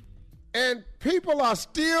 and people are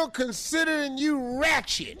still considering you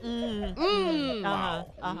ratchet, you're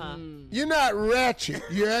not ratchet,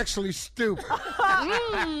 you're actually stupid.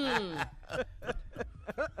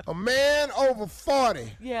 A man over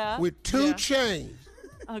 40 with 2 chains.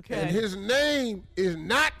 Okay. And his name is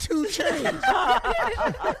not 2 Chainz.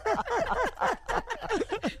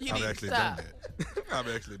 I've actually done that. I've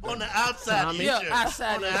actually done on the outside.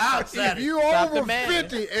 Outside. On the outside. If you over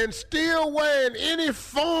 50 and still wearing any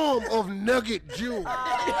form of nugget jewelry.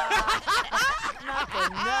 Not the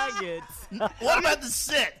nuggets. What about the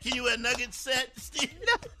set? Can you wear nugget set, Steve?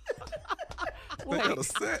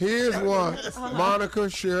 Here's one. Monica,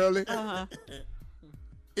 Shirley.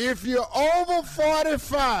 If you're over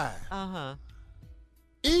 45,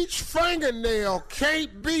 each fingernail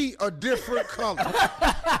can't be a different color.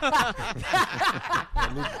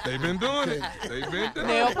 They've been doing it. They've been doing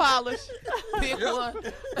Nail it. polish. Pick one.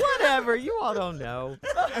 Whatever. You all don't know.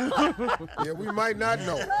 Yeah, we might not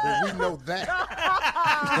know, but we know that.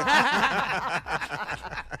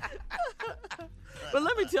 But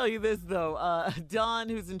let me tell you this, though. Dawn,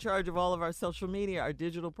 who's in charge of all of our social media, our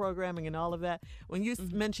digital programming and all of that, when you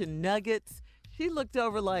mentioned nuggets, she looked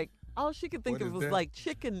over like, all she could think What of is was that? like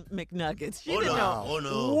chicken McNuggets. She Oh, didn't no.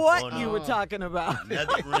 know what you were talking about.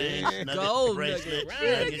 Nugget rings, nugget Gold bracelet,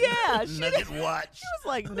 nugget, Yeah, nugget watch. She was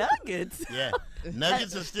like, nuggets? Yeah,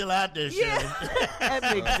 nuggets are still out there, Shirley. Yeah, at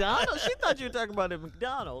McDonald's. She thought you were talking about at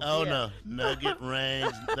McDonald's. Oh, yeah. no. Nugget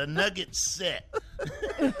rings, the nugget set.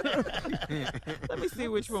 Let me see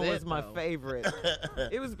which one was my favorite.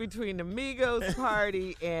 It was between the Migos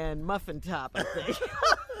party and Muffin Top, I think.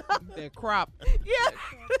 That crop. Yeah.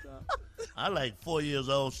 I like 4 years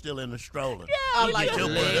old still in the stroller. Yeah, I You like get your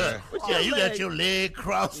your butt leg. up. Yeah, you got your leg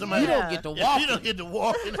crossed. Somebody, You don't get to walk. You don't get to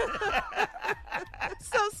walk.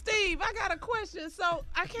 So, Steve, I got a question. So,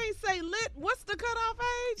 I can't say lit. What's the cutoff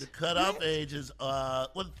age? The cutoff age is,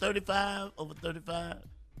 35? Over 35?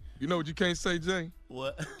 You know what you can't say, Jay?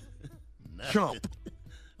 What? Chump.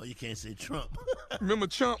 Oh, you can't say Trump. Remember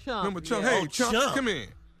Chump? Chump, Remember Chump? yeah. Hey, Oh, Chump, Chump. come in.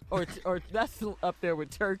 Or that's up there with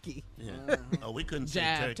turkey. Yeah. Oh, we couldn't say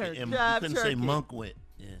Jive turkey. turkey. And we Jive couldn't say turkey. monkwit.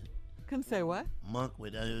 Yeah. Couldn't say what? Monk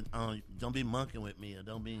with don't be monking with me or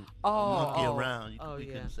don't be monkey around. You yeah.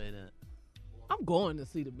 couldn't say that. I'm going to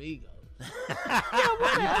see the Migos. You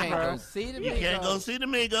can't go see the Migos. You can't go see the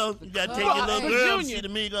Migos. You got to take your little girl to see the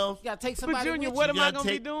Migos. You got to take somebody Junior, with what you. am I going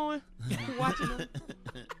to be doing? Watching them?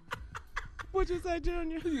 What you say,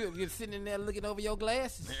 Junior? You're sitting in there looking over your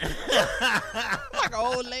glasses. Like an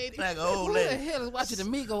old lady. Like an old Who lady. the hell is watching the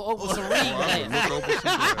Migos over some reed glasses?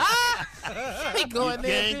 Go in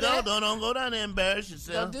there and do that. Don't go down there and embarrass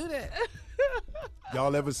yourself. Don't do that.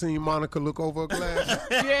 Y'all ever seen Monica look over her glasses?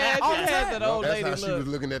 Yeah, she had that old That's lady how she look. was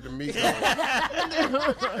looking at the Migos.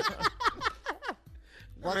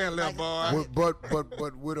 What that little boy?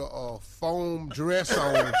 But with a foam dress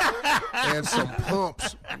on and some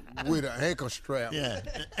pumps with an ankle strap. Yeah.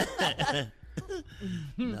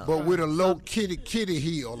 No. But with a low kitty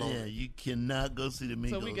heel on. Yeah, you cannot go see the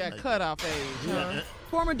Migos. So we got cutoff age, huh?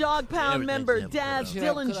 Former Dog Pound member Daz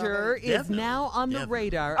Dillinger is now on the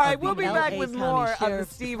radar. All right, we'll be back with more of the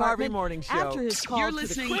Steve Harvey Morning Show. After his call to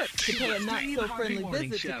the Crips to pay a not-so-friendly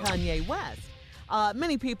visit to Kanye West.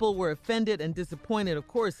 Many people were offended and disappointed, of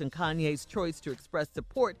course, in Kanye's choice to express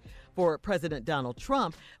support for President Donald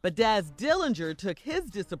Trump. But Daz Dillinger took his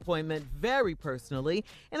disappointment very personally.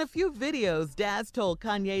 In a few videos, Daz told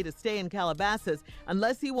Kanye to stay in Calabasas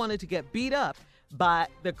unless he wanted to get beat up by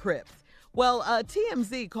the Crips. Well,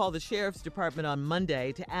 TMZ called the Sheriff's Department on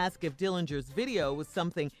Monday to ask if Dillinger's video was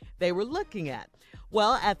something they were looking at.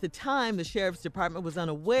 Well, at the time, the Sheriff's Department was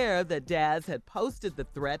unaware that Daz had posted the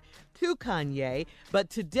threat to Kanye. But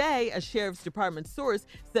today, a Sheriff's Department source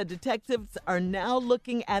said detectives are now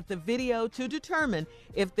looking at the video to determine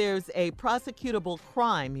if there's a prosecutable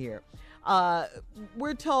crime here.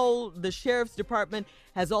 We're told the Sheriff's Department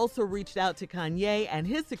has also reached out to Kanye and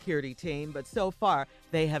his security team, but so far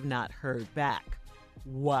they have not heard back.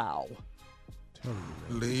 Wow.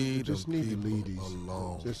 Just need to leave these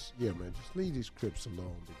alone. Just leave these Crips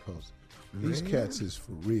alone because these cats is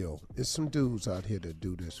for real. There's some dudes out here that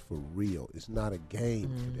do this for real. It's not a game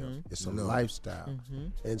for them. It's a lifestyle.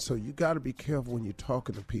 And so you got to be careful when you're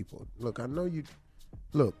talking to people. Look, I know you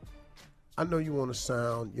want to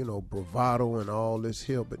sound, bravado and all this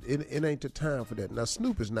here, but it ain't the time for that. Now,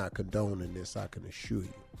 Snoop is not condoning this, I can assure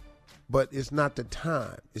you. But it's not the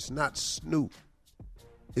time. It's not Snoop.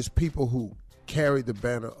 It's people who carry the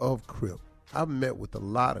banner of Crip. I've met with a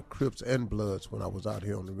lot of Crips and Bloods when I was out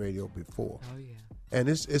here on the radio before. Oh, yeah. And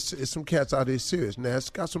it's some cats out there serious. Now, it's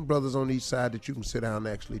got some brothers on each side that you can sit down and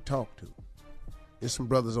actually talk to. There's some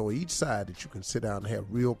brothers on each side that you can sit down and have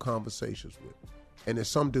real conversations with. And there's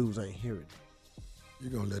some dudes ain't hearing it.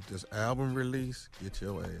 You're going to let this album release get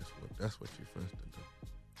your ass whooped. That's what you're supposed to do.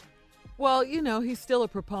 Well, he's still a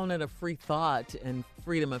proponent of free thought and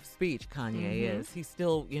freedom of speech, Kanye is. He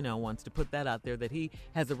still, wants to put that out there that he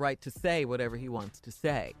has a right to say whatever he wants to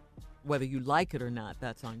say. Whether you like it or not,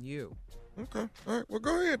 that's on you. Okay. All right. Well,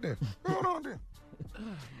 go ahead then. Go on then. Oh,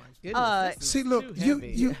 my goodness. See, look,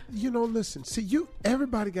 listen. See,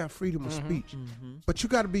 everybody got freedom of speech, but you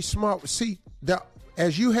got to be smart. See,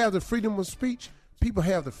 as you have the freedom of speech, people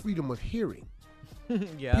have the freedom of hearing.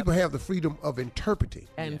 Yeah. People have the freedom of interpreting.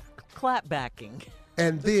 And clapbacking.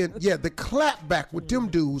 And then, the clapback with them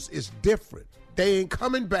dudes is different. They ain't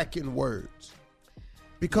coming back in words.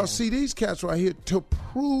 Because, see, these cats right here, to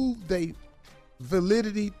prove they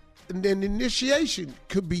validity and then initiation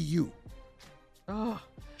could be you. Oh.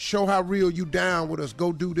 Show how real you down with us.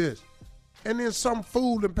 Go do this. And then some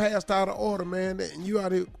fool that passed out of order, man, and you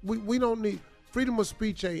out here. We don't need freedom of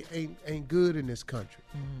speech. Ain't good in this country.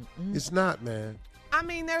 It's not, man. I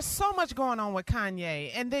mean, there's so much going on with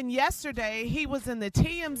Kanye. And then yesterday, he was in the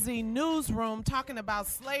TMZ newsroom talking about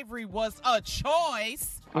slavery was a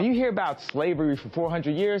choice. When you hear about slavery for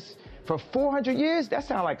 400 years, that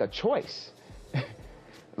sounds like a choice.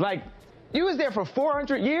 Like, you was there for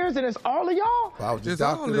 400 years and it's all of y'all? Is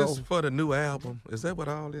all this for the new album? Is that what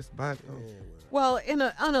all this about? Well,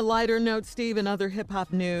 on a lighter note, Steve, in other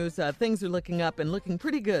hip-hop news, things are looking up and looking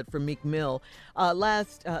pretty good for Meek Mill.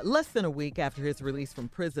 Less than a week after his release from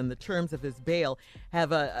prison, the terms of his bail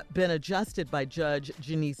have been adjusted by Judge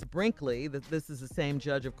Janice Brinkley. This is the same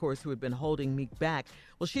judge, of course, who had been holding Meek back.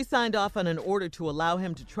 Well, she signed off on an order to allow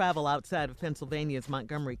him to travel outside of Pennsylvania's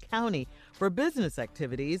Montgomery County for business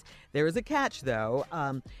activities. There is a catch, though.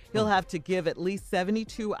 He'll have to give at least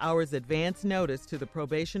 72 hours advance notice to the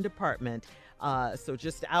probation department. So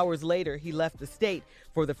just hours later, he left the state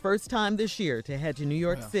for the first time this year to head to New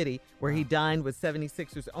York City, where he dined with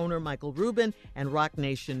 76ers owner Michael Rubin and Rock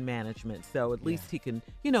Nation Management. So at least he can,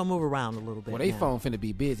 move around a little bit. Well, they phone finna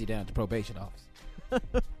be busy down at the probation office.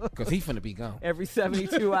 Because he finna be gone. Every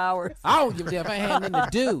 72 hours. I don't give a damn if I ain't had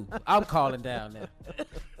nothing to do. I'm calling down there.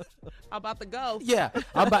 I'm about to go. Yeah,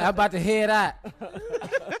 I'm about to head out.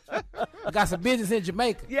 I got some business in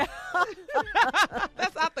Jamaica. Yeah.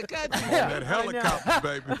 That's out the country. On that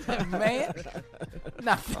helicopter, baby. Man.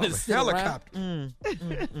 Not finna sit helicopter.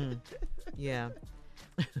 Yeah.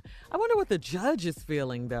 I wonder what the judge is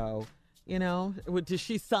feeling, though. You know, did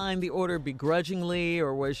she sign the order begrudgingly,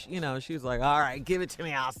 or was she, she was like, all right, give it to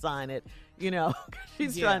me, I'll sign it.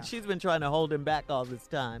 She's been trying to hold him back all this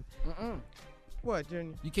time. What,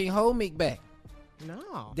 Junior? You can't hold me back.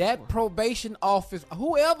 No. That probation office,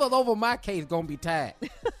 whoever's over my case gonna be tired.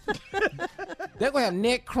 They're gonna have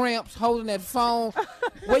neck cramps holding that phone.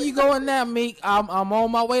 Where you going now, Meek? I'm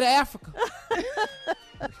on my way to Africa.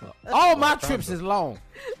 All my trips is long.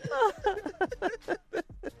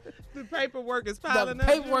 The paperwork is piling The up.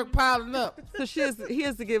 paperwork piling up. So he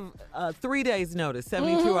has to give 3 days notice,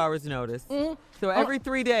 72 hours notice. So every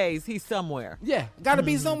 3 days, he's somewhere. Yeah, gotta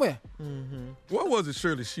be somewhere. What was it,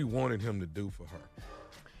 Shirley, she wanted him to do for her?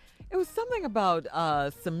 It was something about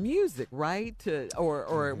some music, right?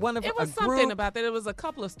 Or one of It was a something group. about that. It was a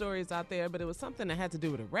couple of stories out there, but it was something that had to do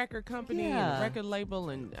with a record company and Yeah. a record label,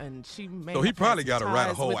 and she made. So he probably got to write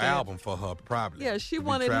a whole album for her, probably. Yeah, she to be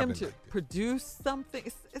wanted him traveling to like produce something.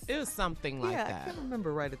 It was something like yeah, that. I can't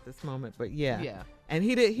remember right at this moment, but yeah. Yeah. And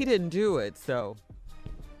he didn't do it, so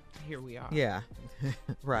Here we are. yeah.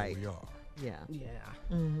 Right. We are. Yeah. Yeah.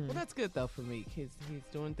 Mhm. Well, that's good though for me. He's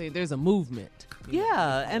doing things. There's a movement.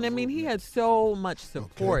 Yeah, and I mean, he had so much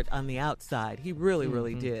support on the outside. He really,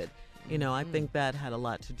 really did. I think that had a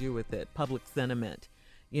lot to do with it. Public sentiment,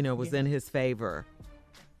 was in his favor.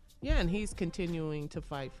 Yeah, and he's continuing to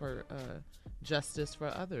fight for justice for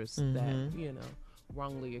others that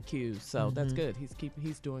wrongly accused. So that's good.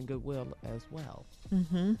 He's doing goodwill as well.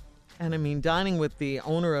 Mm-hmm. And I mean, dining with the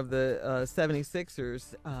owner of the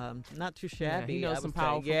 76ers, not too shabby. Yeah, he knows I some would say.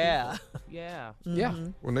 powerful Yeah. people. Yeah. Yeah.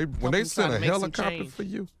 When they Help send him a make some helicopter change. for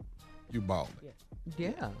you, you balling.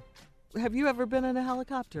 Yeah. Have you ever been in a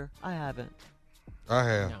helicopter? I haven't. I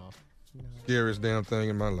have. No. Scariest damn thing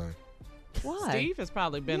in my life. Why? Steve has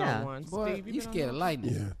probably been on one. Boy, Steve, you scared of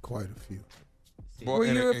lightning. Yeah, quite a few. Boy, Were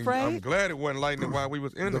and you I'm afraid? glad it wasn't lightning while we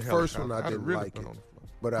was in the first one helicopter. I didn't really like been it, on the floor.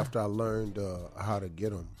 but after I learned how to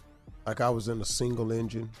get them, like I was in a single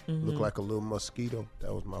engine, looked like a little mosquito.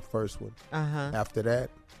 That was my first one. Uh-huh. After that,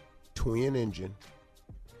 twin engine,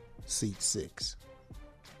 seat 6,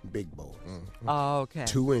 big boys. Oh, okay.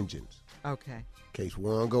 2 engines. Okay. In case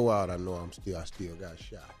one go out, I know I still got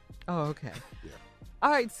shot. Oh, okay. Yeah. All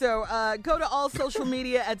right, so go to all social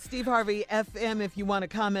media at Steve Harvey FM if you want to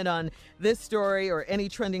comment on this story or any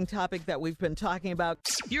trending topic that we've been talking about.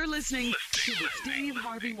 You're listening to the Steve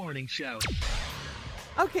Harvey Morning Show.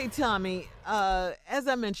 Okay, Tommy, as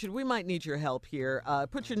I mentioned, we might need your help here.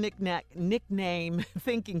 Put your nickname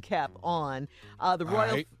thinking cap on.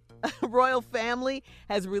 The royal family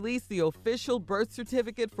has released the official birth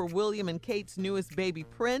certificate for William and Kate's newest baby,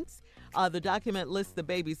 Prince. The document lists the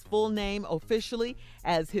baby's full name officially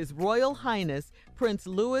as His Royal Highness Prince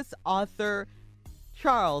Louis Arthur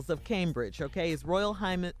Charles of Cambridge. Okay, His Royal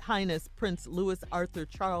Highness Prince Louis Arthur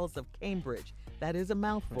Charles of Cambridge. That is a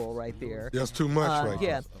mouthful right there. That's too much right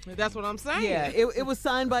Yeah. there. That's what I'm saying. Yeah, it was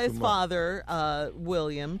signed by his Too much. father,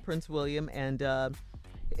 Prince William, and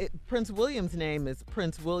Prince William's name is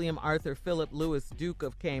Prince William Arthur Philip Louis, Duke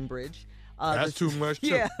of Cambridge. That's too much, too.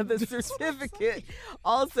 Yeah, the certificate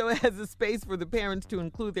also has a space for the parents to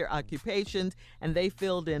include their occupations, and they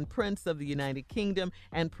filled in Prince of the United Kingdom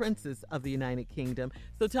and Princess of the United Kingdom.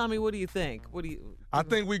 So, Tommy, what do you think? I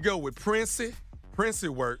think we go with Princey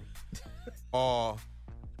work, or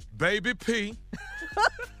Baby P,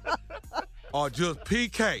 or just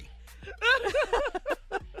PK.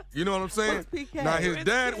 You know what I'm saying? What's PK? Now his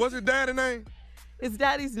dad, what's his dad's name? His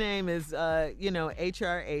daddy's name is,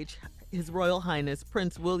 HRH, His Royal Highness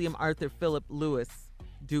Prince William Arthur Philip Louis,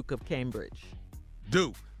 Duke of Cambridge.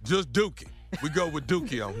 Duke, just Dookie. We go with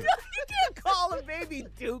Dookie on here. You can't call him baby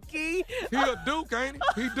Dookie. He a Duke, ain't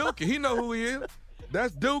he? He Dookie. He know who he is.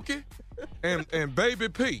 That's Dookie and Baby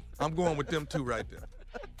P. I'm going with them two right there.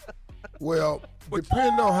 Well,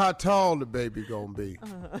 depending on how tall the baby gonna be,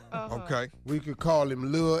 Okay. we could call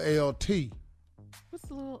him Lil LT. What's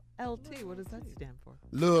the little LT? What does that stand for?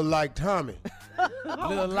 Lil like Tommy.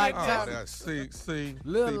 Lil like Oh, Tommy. see,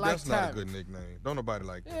 Lil like that's not a Tommy. good nickname. Don't nobody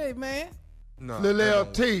like that. Hey, man. No. Lil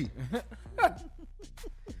that don't LT.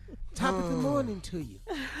 Top of the morning to you.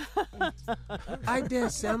 I dare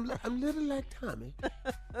say I'm little like Tommy.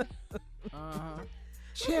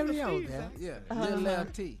 Cherry out there. Yeah, Lil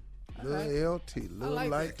LT. Lil LT. Lil like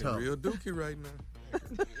like that. Tommy. Real Dookie right now.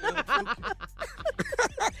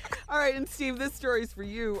 All right, and Steve, this story's for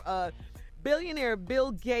you. Billionaire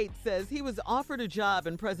Bill Gates says he was offered a job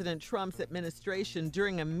in President Trump's administration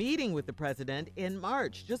during a meeting with the president in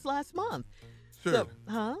March, just last month. Sure. So,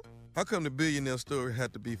 huh? How come the billionaire story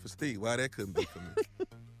had to be for Steve? Why that couldn't be for me?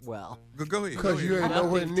 Well. Go ahead. Because you ain't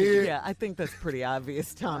nowhere near. Yeah, I think that's pretty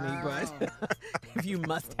obvious, Tommy, but if you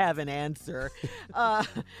must have an answer. All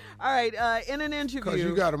right, in an interview. Because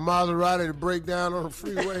you got a Maserati to break down on the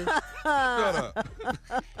freeway. Shut up.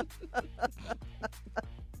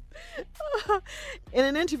 In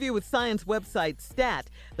an interview with science website Stat,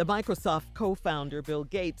 the Microsoft co-founder Bill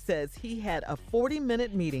Gates says he had a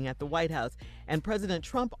 40-minute meeting at the White House, and President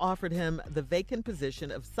Trump offered him the vacant position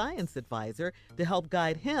of science advisor to help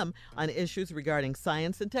guide him on issues regarding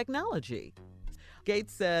science and technology.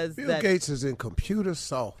 Gates says Bill that Gates is in computer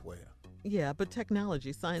software. Yeah, but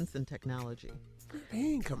technology, science and technology.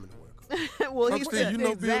 He ain't coming to work. Well, he said you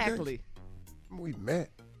know exactly. We met.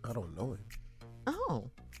 I don't know him. Oh.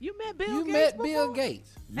 You met Bill You Gates met before? Bill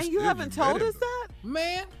Gates. And you haven't told us that?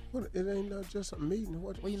 Man. Well, it ain't not just a meeting.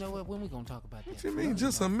 What? Well, you know what? When we going to talk about that? What you mean,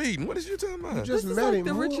 just a meeting? What is you talking about? You just This is met like him.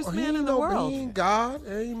 the richest He man ain't in the no- world. He ain't God.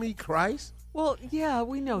 He ain't meet Christ. Well, yeah,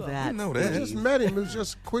 we know that. You know We that. just met him. It was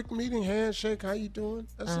just a quick meeting, handshake. How you doing?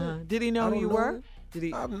 That's it. Did he know I who don't you know were? him. Did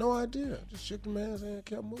he? I have no idea. Just shook the man's hand and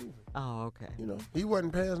kept moving. Oh, okay. You know, he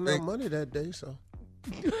wasn't passing no money that day, so.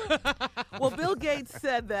 Well, Bill Gates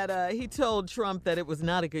said that he told Trump that it was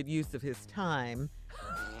not a good use of his time.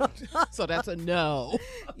 So that's a no.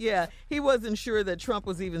 Yeah, he wasn't sure that Trump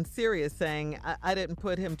was even serious, saying, I didn't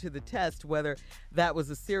put him to the test whether that was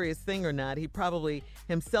a serious thing or not. He probably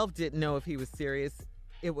himself didn't know if he was serious.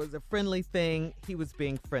 It was a friendly thing. He was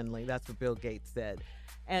being friendly. That's what Bill Gates said.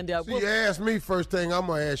 And See, you asked me first thing I'm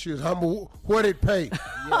going to ask you is what it pay?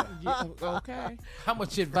 Yeah, okay. How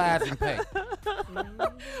much advising pay?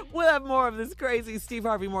 We'll have more of this crazy Steve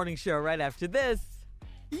Harvey Morning Show right after this.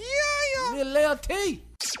 Yeah. Little T.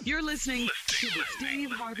 You're listening to the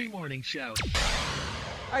Steve Harvey Morning Show.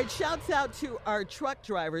 All right, shouts out to our truck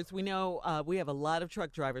drivers. We know we have a lot of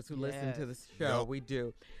truck drivers who listen to this show. Yep. We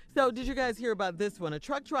do. So did you guys hear about this one? A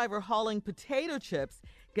truck driver hauling potato chips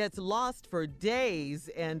gets lost for days,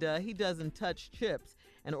 and he doesn't touch chips.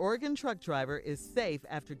 An Oregon truck driver is safe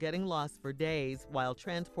after getting lost for days while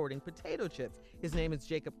transporting potato chips. His name is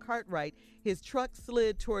Jacob Cartwright. His truck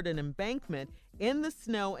slid toward an embankment in the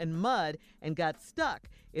snow and mud and got stuck.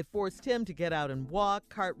 It forced him to get out and walk.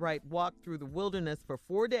 Cartwright walked through the wilderness for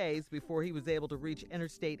 4 days before he was able to reach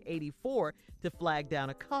Interstate 84 to flag down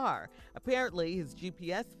a car. Apparently, his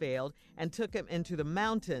GPS failed and took him into the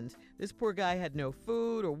mountains. This poor guy had no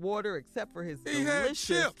food or water except for his delicious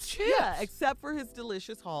chips. Yeah, except for his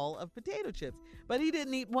delicious haul of potato chips. But he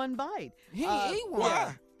didn't eat one bite. He didn't eat one.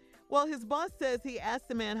 Why? Well, his boss says he asked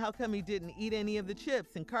the man how come he didn't eat any of the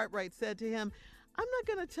chips, and Cartwright said to him, "I'm not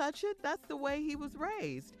going to touch it. That's the way he was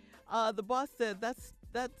raised." The boss said, "That's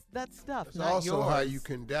stuff, It's not also yours." how you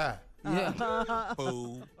can die. Yeah.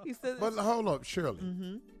 Fool. He said, But hold up, Shirley.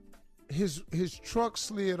 Mm-hmm. His truck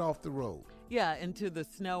slid off the road. Yeah, into the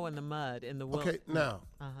snow and the mud in the Okay, now.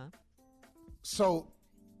 Uh-huh. So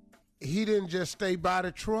he didn't just stay by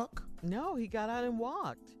the truck? No, he got out and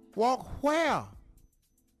walked. Walk where?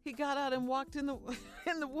 He got out and walked in the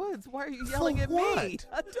woods. Why are you yelling For at what? me?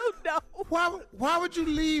 I don't know. Why would you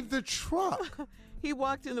leave the truck? He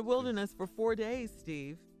walked in the wilderness for 4 days,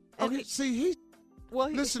 Steve. And Okay,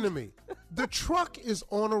 listen to me. The truck is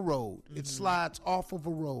on a road. It slides off of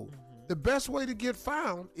a road. The best way to get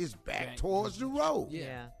found is back towards the road.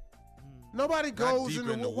 Yeah. Nobody goes deep in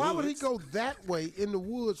the in the woods. Why would he woods. go that way in the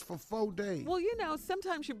woods for 4 days? Well, you know,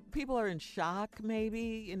 sometimes people are in shock,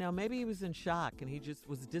 maybe. You know, maybe he was in shock and he just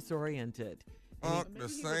was disoriented. The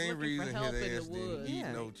same reason help in his ass the didn't woods. eat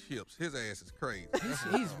Yeah. no chips. His ass is crazy.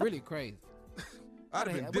 He's really crazy. I'd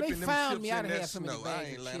have been When they dipping them found chips me, in I'd have that had so many snow. I bags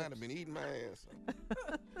ain't of lying. I'd chips. have been eating my ass.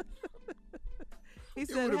 He It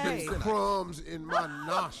said, would have hey. been crumbs in my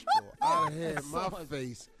nostril. I'd have had my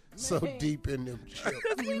face so deep in them chips.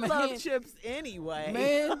 Because we love chips anyway.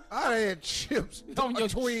 Man, I had chips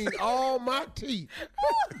between all my teeth.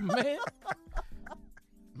 Man.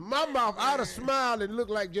 My mouth, I'd have smiled and looked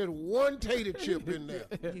like just one tater chip in there.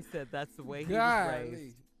 He said that's the way he was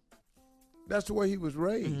raised. That's the way he was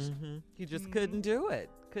raised. Mm-hmm. He just couldn't do it.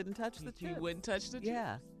 Couldn't touch the chips. You wouldn't touch the chips?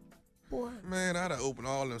 Yeah. Boy. Man, I'd have opened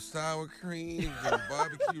all them sour creams and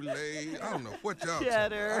barbecue lays. I don't know what y'all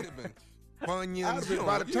Cheddar. I'd have been Funyuns.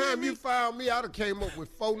 By the time you found me, I'd have came up with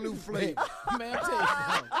 4 new flavors. Man, I'm telling you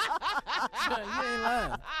something. You ain't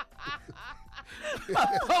lying.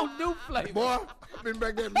 4 new flavors. Boy, been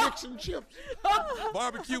back there mixing chips.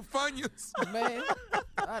 Barbecue Funyuns. Man,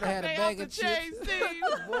 I'd have had a bag of chips.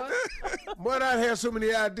 Boy, I'd had so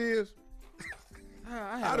many ideas.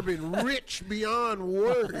 I'd have been rich beyond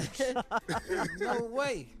words. No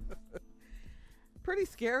way. Pretty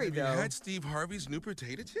scary, Have though. you had Steve Harvey's new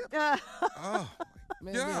potato chip?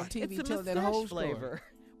 Man, Yeah. be on TV It's a telling that mustache whole flavor. story.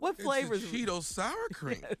 What It's flavors? a Cheeto sour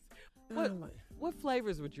cream. Yes. What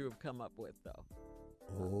flavors would you have come up with, though?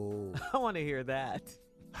 Oh, I want to hear that.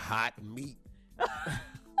 hot meat.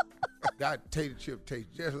 That tater chip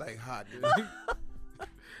tastes just like hot.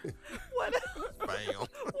 What else? Bam.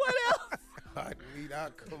 What else? Hot meat, I'll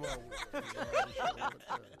come up with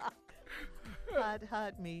it.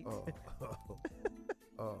 Hot meat.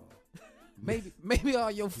 Maybe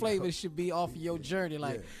all your flavors should be off of your journey.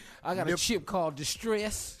 Like, I got a chip called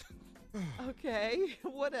Distress. Okay.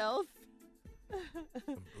 What else?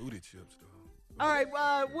 Booty chips, though. All right,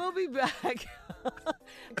 we'll be back.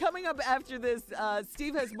 Coming up after this,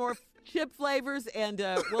 Steve has more chip flavors, and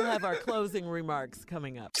we'll have our closing remarks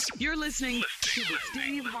coming up. You're listening to the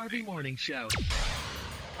Steve Harvey Morning Show.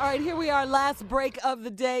 All right, here we are, last break of the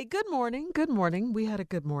day. Good morning. Good morning. We had a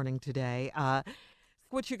good morning today.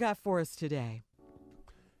 What you got for us today?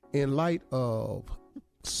 In light of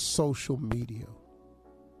social media,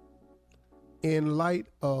 in light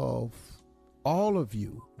of all of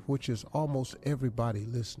you, which is almost everybody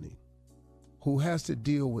listening, who has to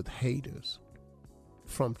deal with haters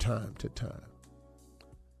from time to time,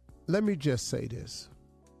 let me just say this.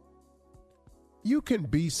 You can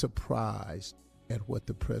be surprised at what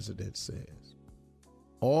the president says,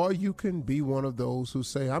 or you can be one of those who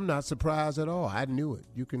say, I'm not surprised at all. I knew it.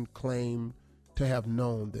 You can claim to have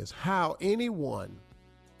known this. How anyone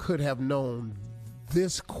could have known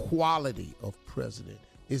this quality of president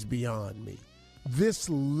is beyond me. This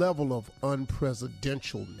level of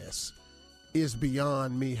unpresidentialness is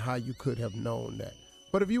beyond me, how you could have known that.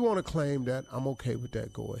 But if you want to claim that, I'm okay with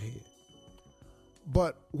that, go ahead.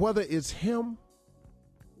 But whether it's him,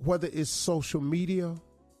 whether it's social media,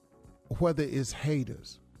 whether it's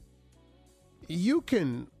haters, you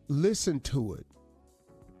can listen to it.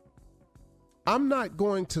 I'm not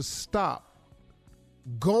going to stop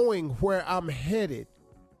going where I'm headed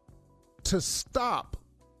to stop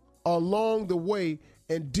along the way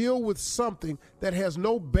and deal with something that has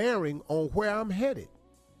no bearing on where I'm headed.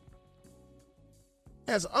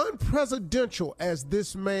 As unpresidential as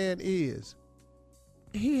this man is,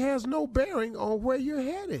 he has no bearing on where you're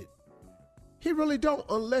headed. He really don't,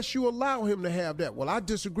 unless you allow him to have that. Well, I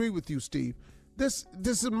disagree with you, Steve. This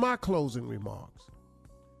is my closing remarks.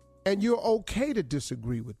 And you're okay to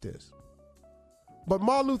disagree with this. But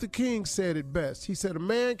Martin Luther King said it best. He said, a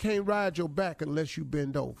man can't ride your back unless you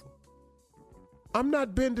bend over. I'm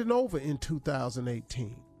not bending over in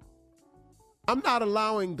 2018. I'm not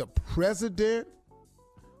allowing the president,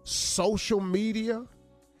 social media,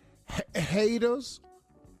 haters,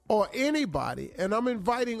 or anybody, and I'm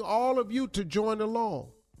inviting all of you to join along.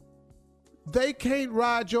 They can't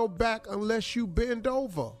ride your back unless you bend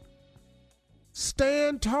over.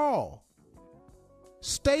 Stand tall.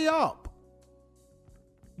 Stay up.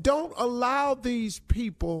 Don't allow these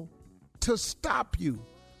people to stop you.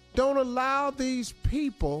 Don't allow these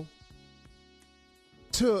people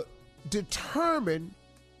to determine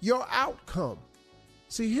your outcome.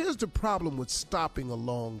 See, here's the problem with stopping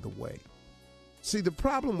along the way. See, the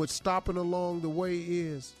problem with stopping along the way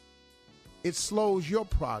is it slows your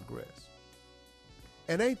progress.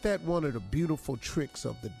 And ain't that one of the beautiful tricks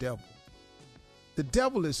of the devil? The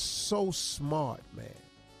devil is so smart, man.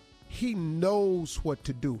 He knows what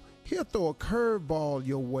to do. He'll throw a curveball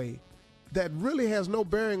your way that really has no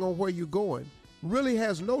bearing on where you're going, really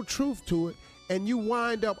has no truth to it, and you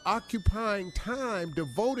wind up occupying time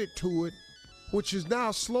devoted to it, which is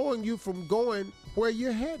now slowing you from going where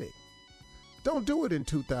you're headed. Don't do it in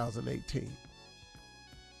 2018.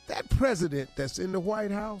 That president that's in the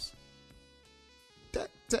White House,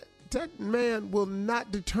 that man will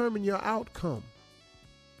not determine your outcome.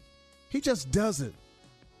 He just doesn't.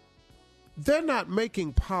 They're not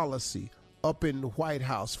making policy up in the White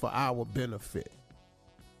House for our benefit.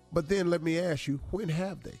 But then let me ask you, when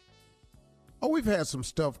have they? Oh, we've had some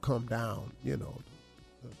stuff come down,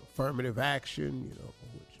 affirmative action,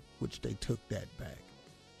 which they took that back.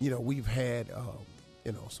 We've had,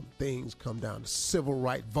 some things come down. The Civil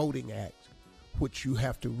Rights Voting Act, which you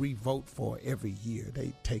have to re-vote for every year.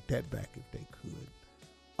 They take that back if they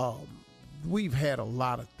could. We've had a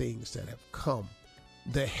lot of things that have come.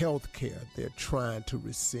 The health care, they're trying to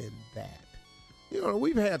rescind that.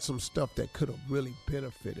 We've had some stuff that could have really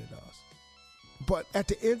benefited us. But at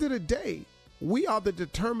the end of the day, we are the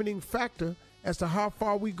determining factor as to how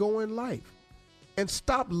far we go in life. And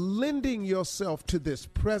stop lending yourself to this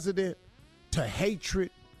president, to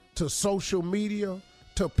hatred, to social media,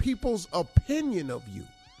 to people's opinion of you.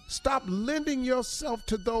 Stop lending yourself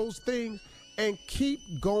to those things and keep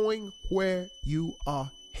going where you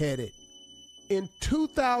are headed. In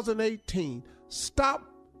 2018, stop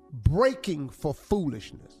breaking for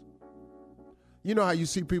foolishness. You know how you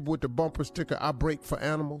see people with the bumper sticker, I break for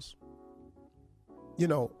animals? You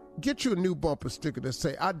know, get you a new bumper sticker that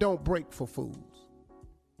say, I don't break for fools.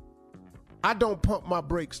 I don't pump my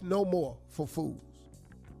brakes no more for fools.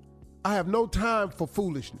 I have no time for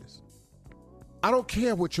foolishness. I don't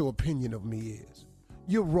care what your opinion of me is.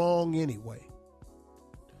 You're wrong anyway.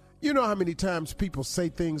 You know how many times people say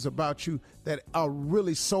things about you that are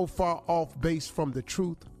really so far off base from the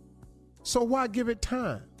truth? So why give it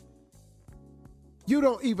time?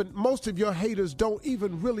 Most of your haters don't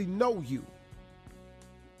even really know you.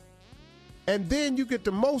 And then you get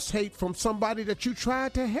the most hate from somebody that you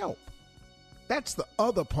tried to help. That's the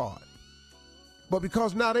other part. But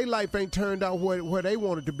because now their life ain't turned out where they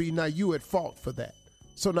wanted to be, now you at fault for that.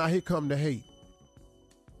 So now here come the hate.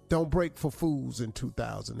 Don't break for fools in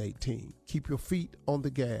 2018. Keep your feet on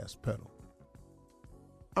the gas pedal.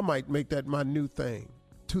 I might make that my new thing.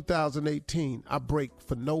 2018, I break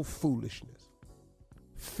for no foolishness.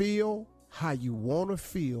 Feel how you want to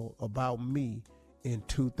feel about me in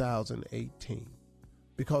 2018.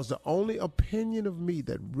 Because the only opinion of me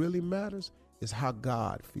that really matters is how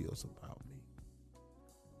God feels about me.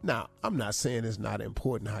 Now, I'm not saying it's not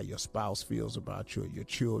important how your spouse feels about you or your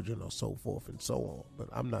children or so forth and so on, but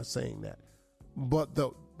I'm not saying that. But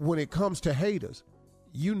when it comes to haters,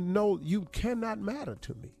 you know you cannot matter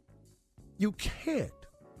to me. You can't.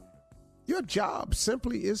 Your job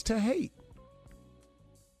simply is to hate.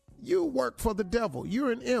 You work for the devil.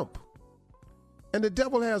 You're an imp. And the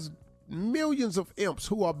devil has millions of imps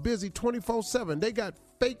who are busy 24/7. They got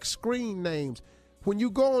fake screen names. When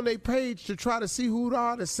you go on their page to try to see who they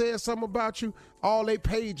are that says something about you, all their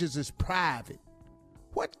pages is private.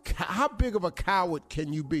 How big of a coward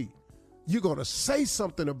can you be? You're going to say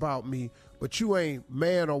something about me, but you ain't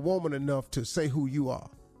man or woman enough to say who you are.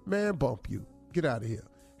 Man, bump you. Get out of here.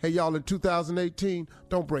 Hey, y'all, in 2018,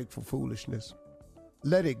 don't break for foolishness.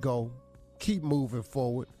 Let it go. Keep moving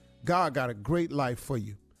forward. God got a great life for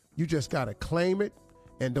you. You just got to claim it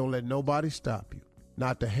and don't let nobody stop you.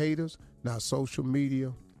 Not the haters, not social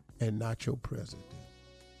media, and not your president.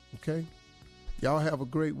 Okay? Y'all have a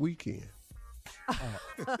great weekend.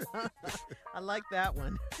 I like that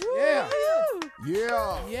one. Yeah. Woo!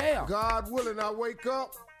 Yeah. Yeah. God willing, I wake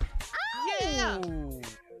up. Yeah. Ooh.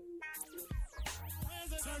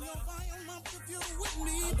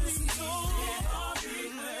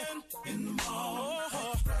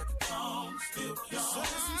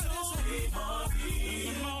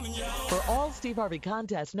 For all Steve Harvey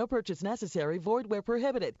contests, no purchase necessary, void where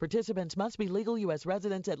prohibited. Participants must be legal U.S.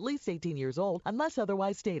 residents at least 18 years old, unless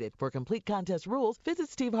otherwise stated. For complete contest rules, visit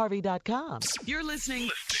steveharvey.com. You're listening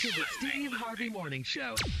to the Steve Harvey Morning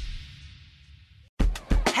Show.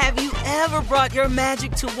 Have you ever brought your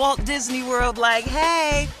magic to Walt Disney World like,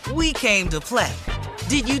 hey, we came to play?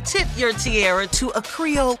 Did you tip your tiara to a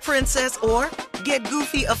Creole princess or get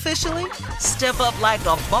goofy officially? Step up like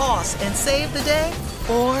a boss and save the day?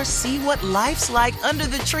 Or see what life's like under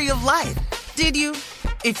the tree of life? Did you?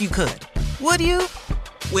 If you could. Would you?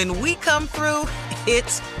 When we come through,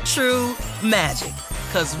 it's true magic.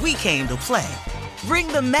 'Cause we came to play. Bring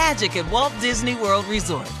the magic at Walt Disney World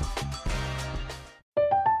Resort.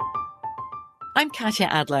 I'm Katya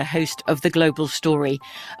Adler, host of The Global Story.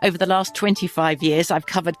 Over the last 25 years, I've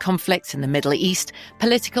covered conflicts in the Middle East,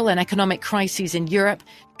 political and economic crises in Europe,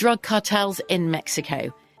 drug cartels in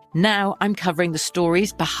Mexico. Now I'm covering the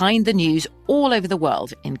stories behind the news all over the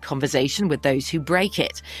world in conversation with those who break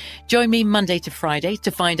it. Join me Monday to Friday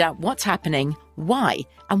to find out what's happening, why,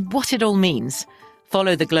 and what it all means.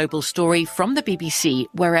 Follow The Global Story from the BBC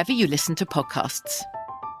wherever you listen to podcasts.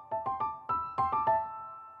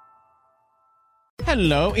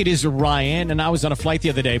 Hello, it is Ryan, and I was on a flight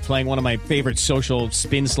the other day playing one of my favorite social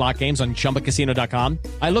spin slot games on ChumbaCasino.com.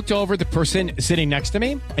 I looked over at the person sitting next to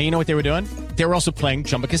me, and you know what they were doing? They were also playing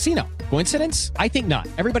Chumba Casino. Coincidence? I think not.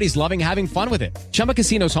 Everybody's loving having fun with it. Chumba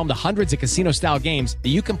Casino is home to hundreds of casino-style games that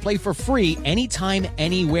you can play for free anytime,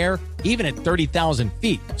 anywhere, even at 30,000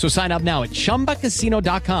 feet. So sign up now at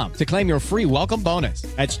ChumbaCasino.com to claim your free welcome bonus.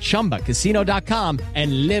 That's ChumbaCasino.com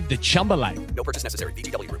and live the Chumba life. No purchase necessary.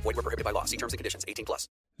 VGW. Void where prohibited by law. See terms and conditions. 18+.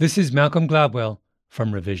 This is Malcolm Gladwell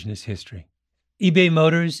from Revisionist History. eBay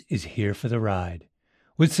Motors is here for the ride.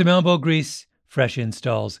 With some elbow grease, fresh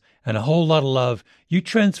installs, and a whole lot of love, you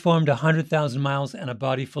transformed 100,000 miles and a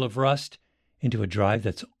body full of rust into a drive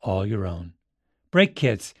that's all your own. Brake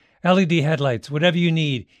kits, LED headlights, whatever you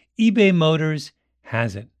need, eBay Motors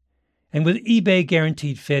has it. And with eBay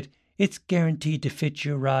Guaranteed Fit, it's guaranteed to fit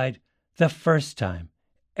your ride the first time,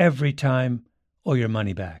 every time, or your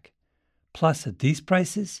money back. Plus, at these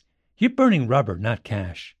prices, you're burning rubber, not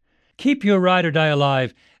cash. Keep your ride or die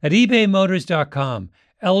alive at ebaymotors.com.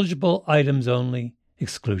 Eligible items only.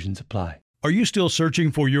 Exclusions apply. Are you still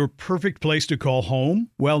searching for your perfect place to call home?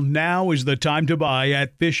 Well, now is the time to buy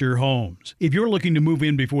at Fisher Homes. If you're looking to move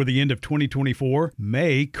in before the end of 2024,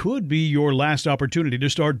 May could be your last opportunity to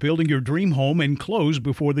start building your dream home and close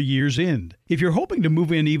before the year's end. If you're hoping to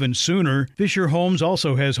move in even sooner, Fisher Homes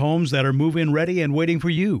also has homes that are move-in ready and waiting for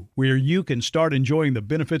you, where you can start enjoying the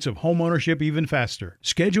benefits of homeownership even faster.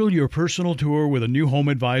 Schedule your personal tour with a new home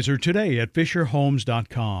advisor today at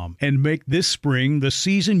FisherHomes.com and make this spring the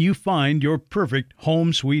season you find your perfect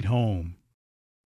home sweet home.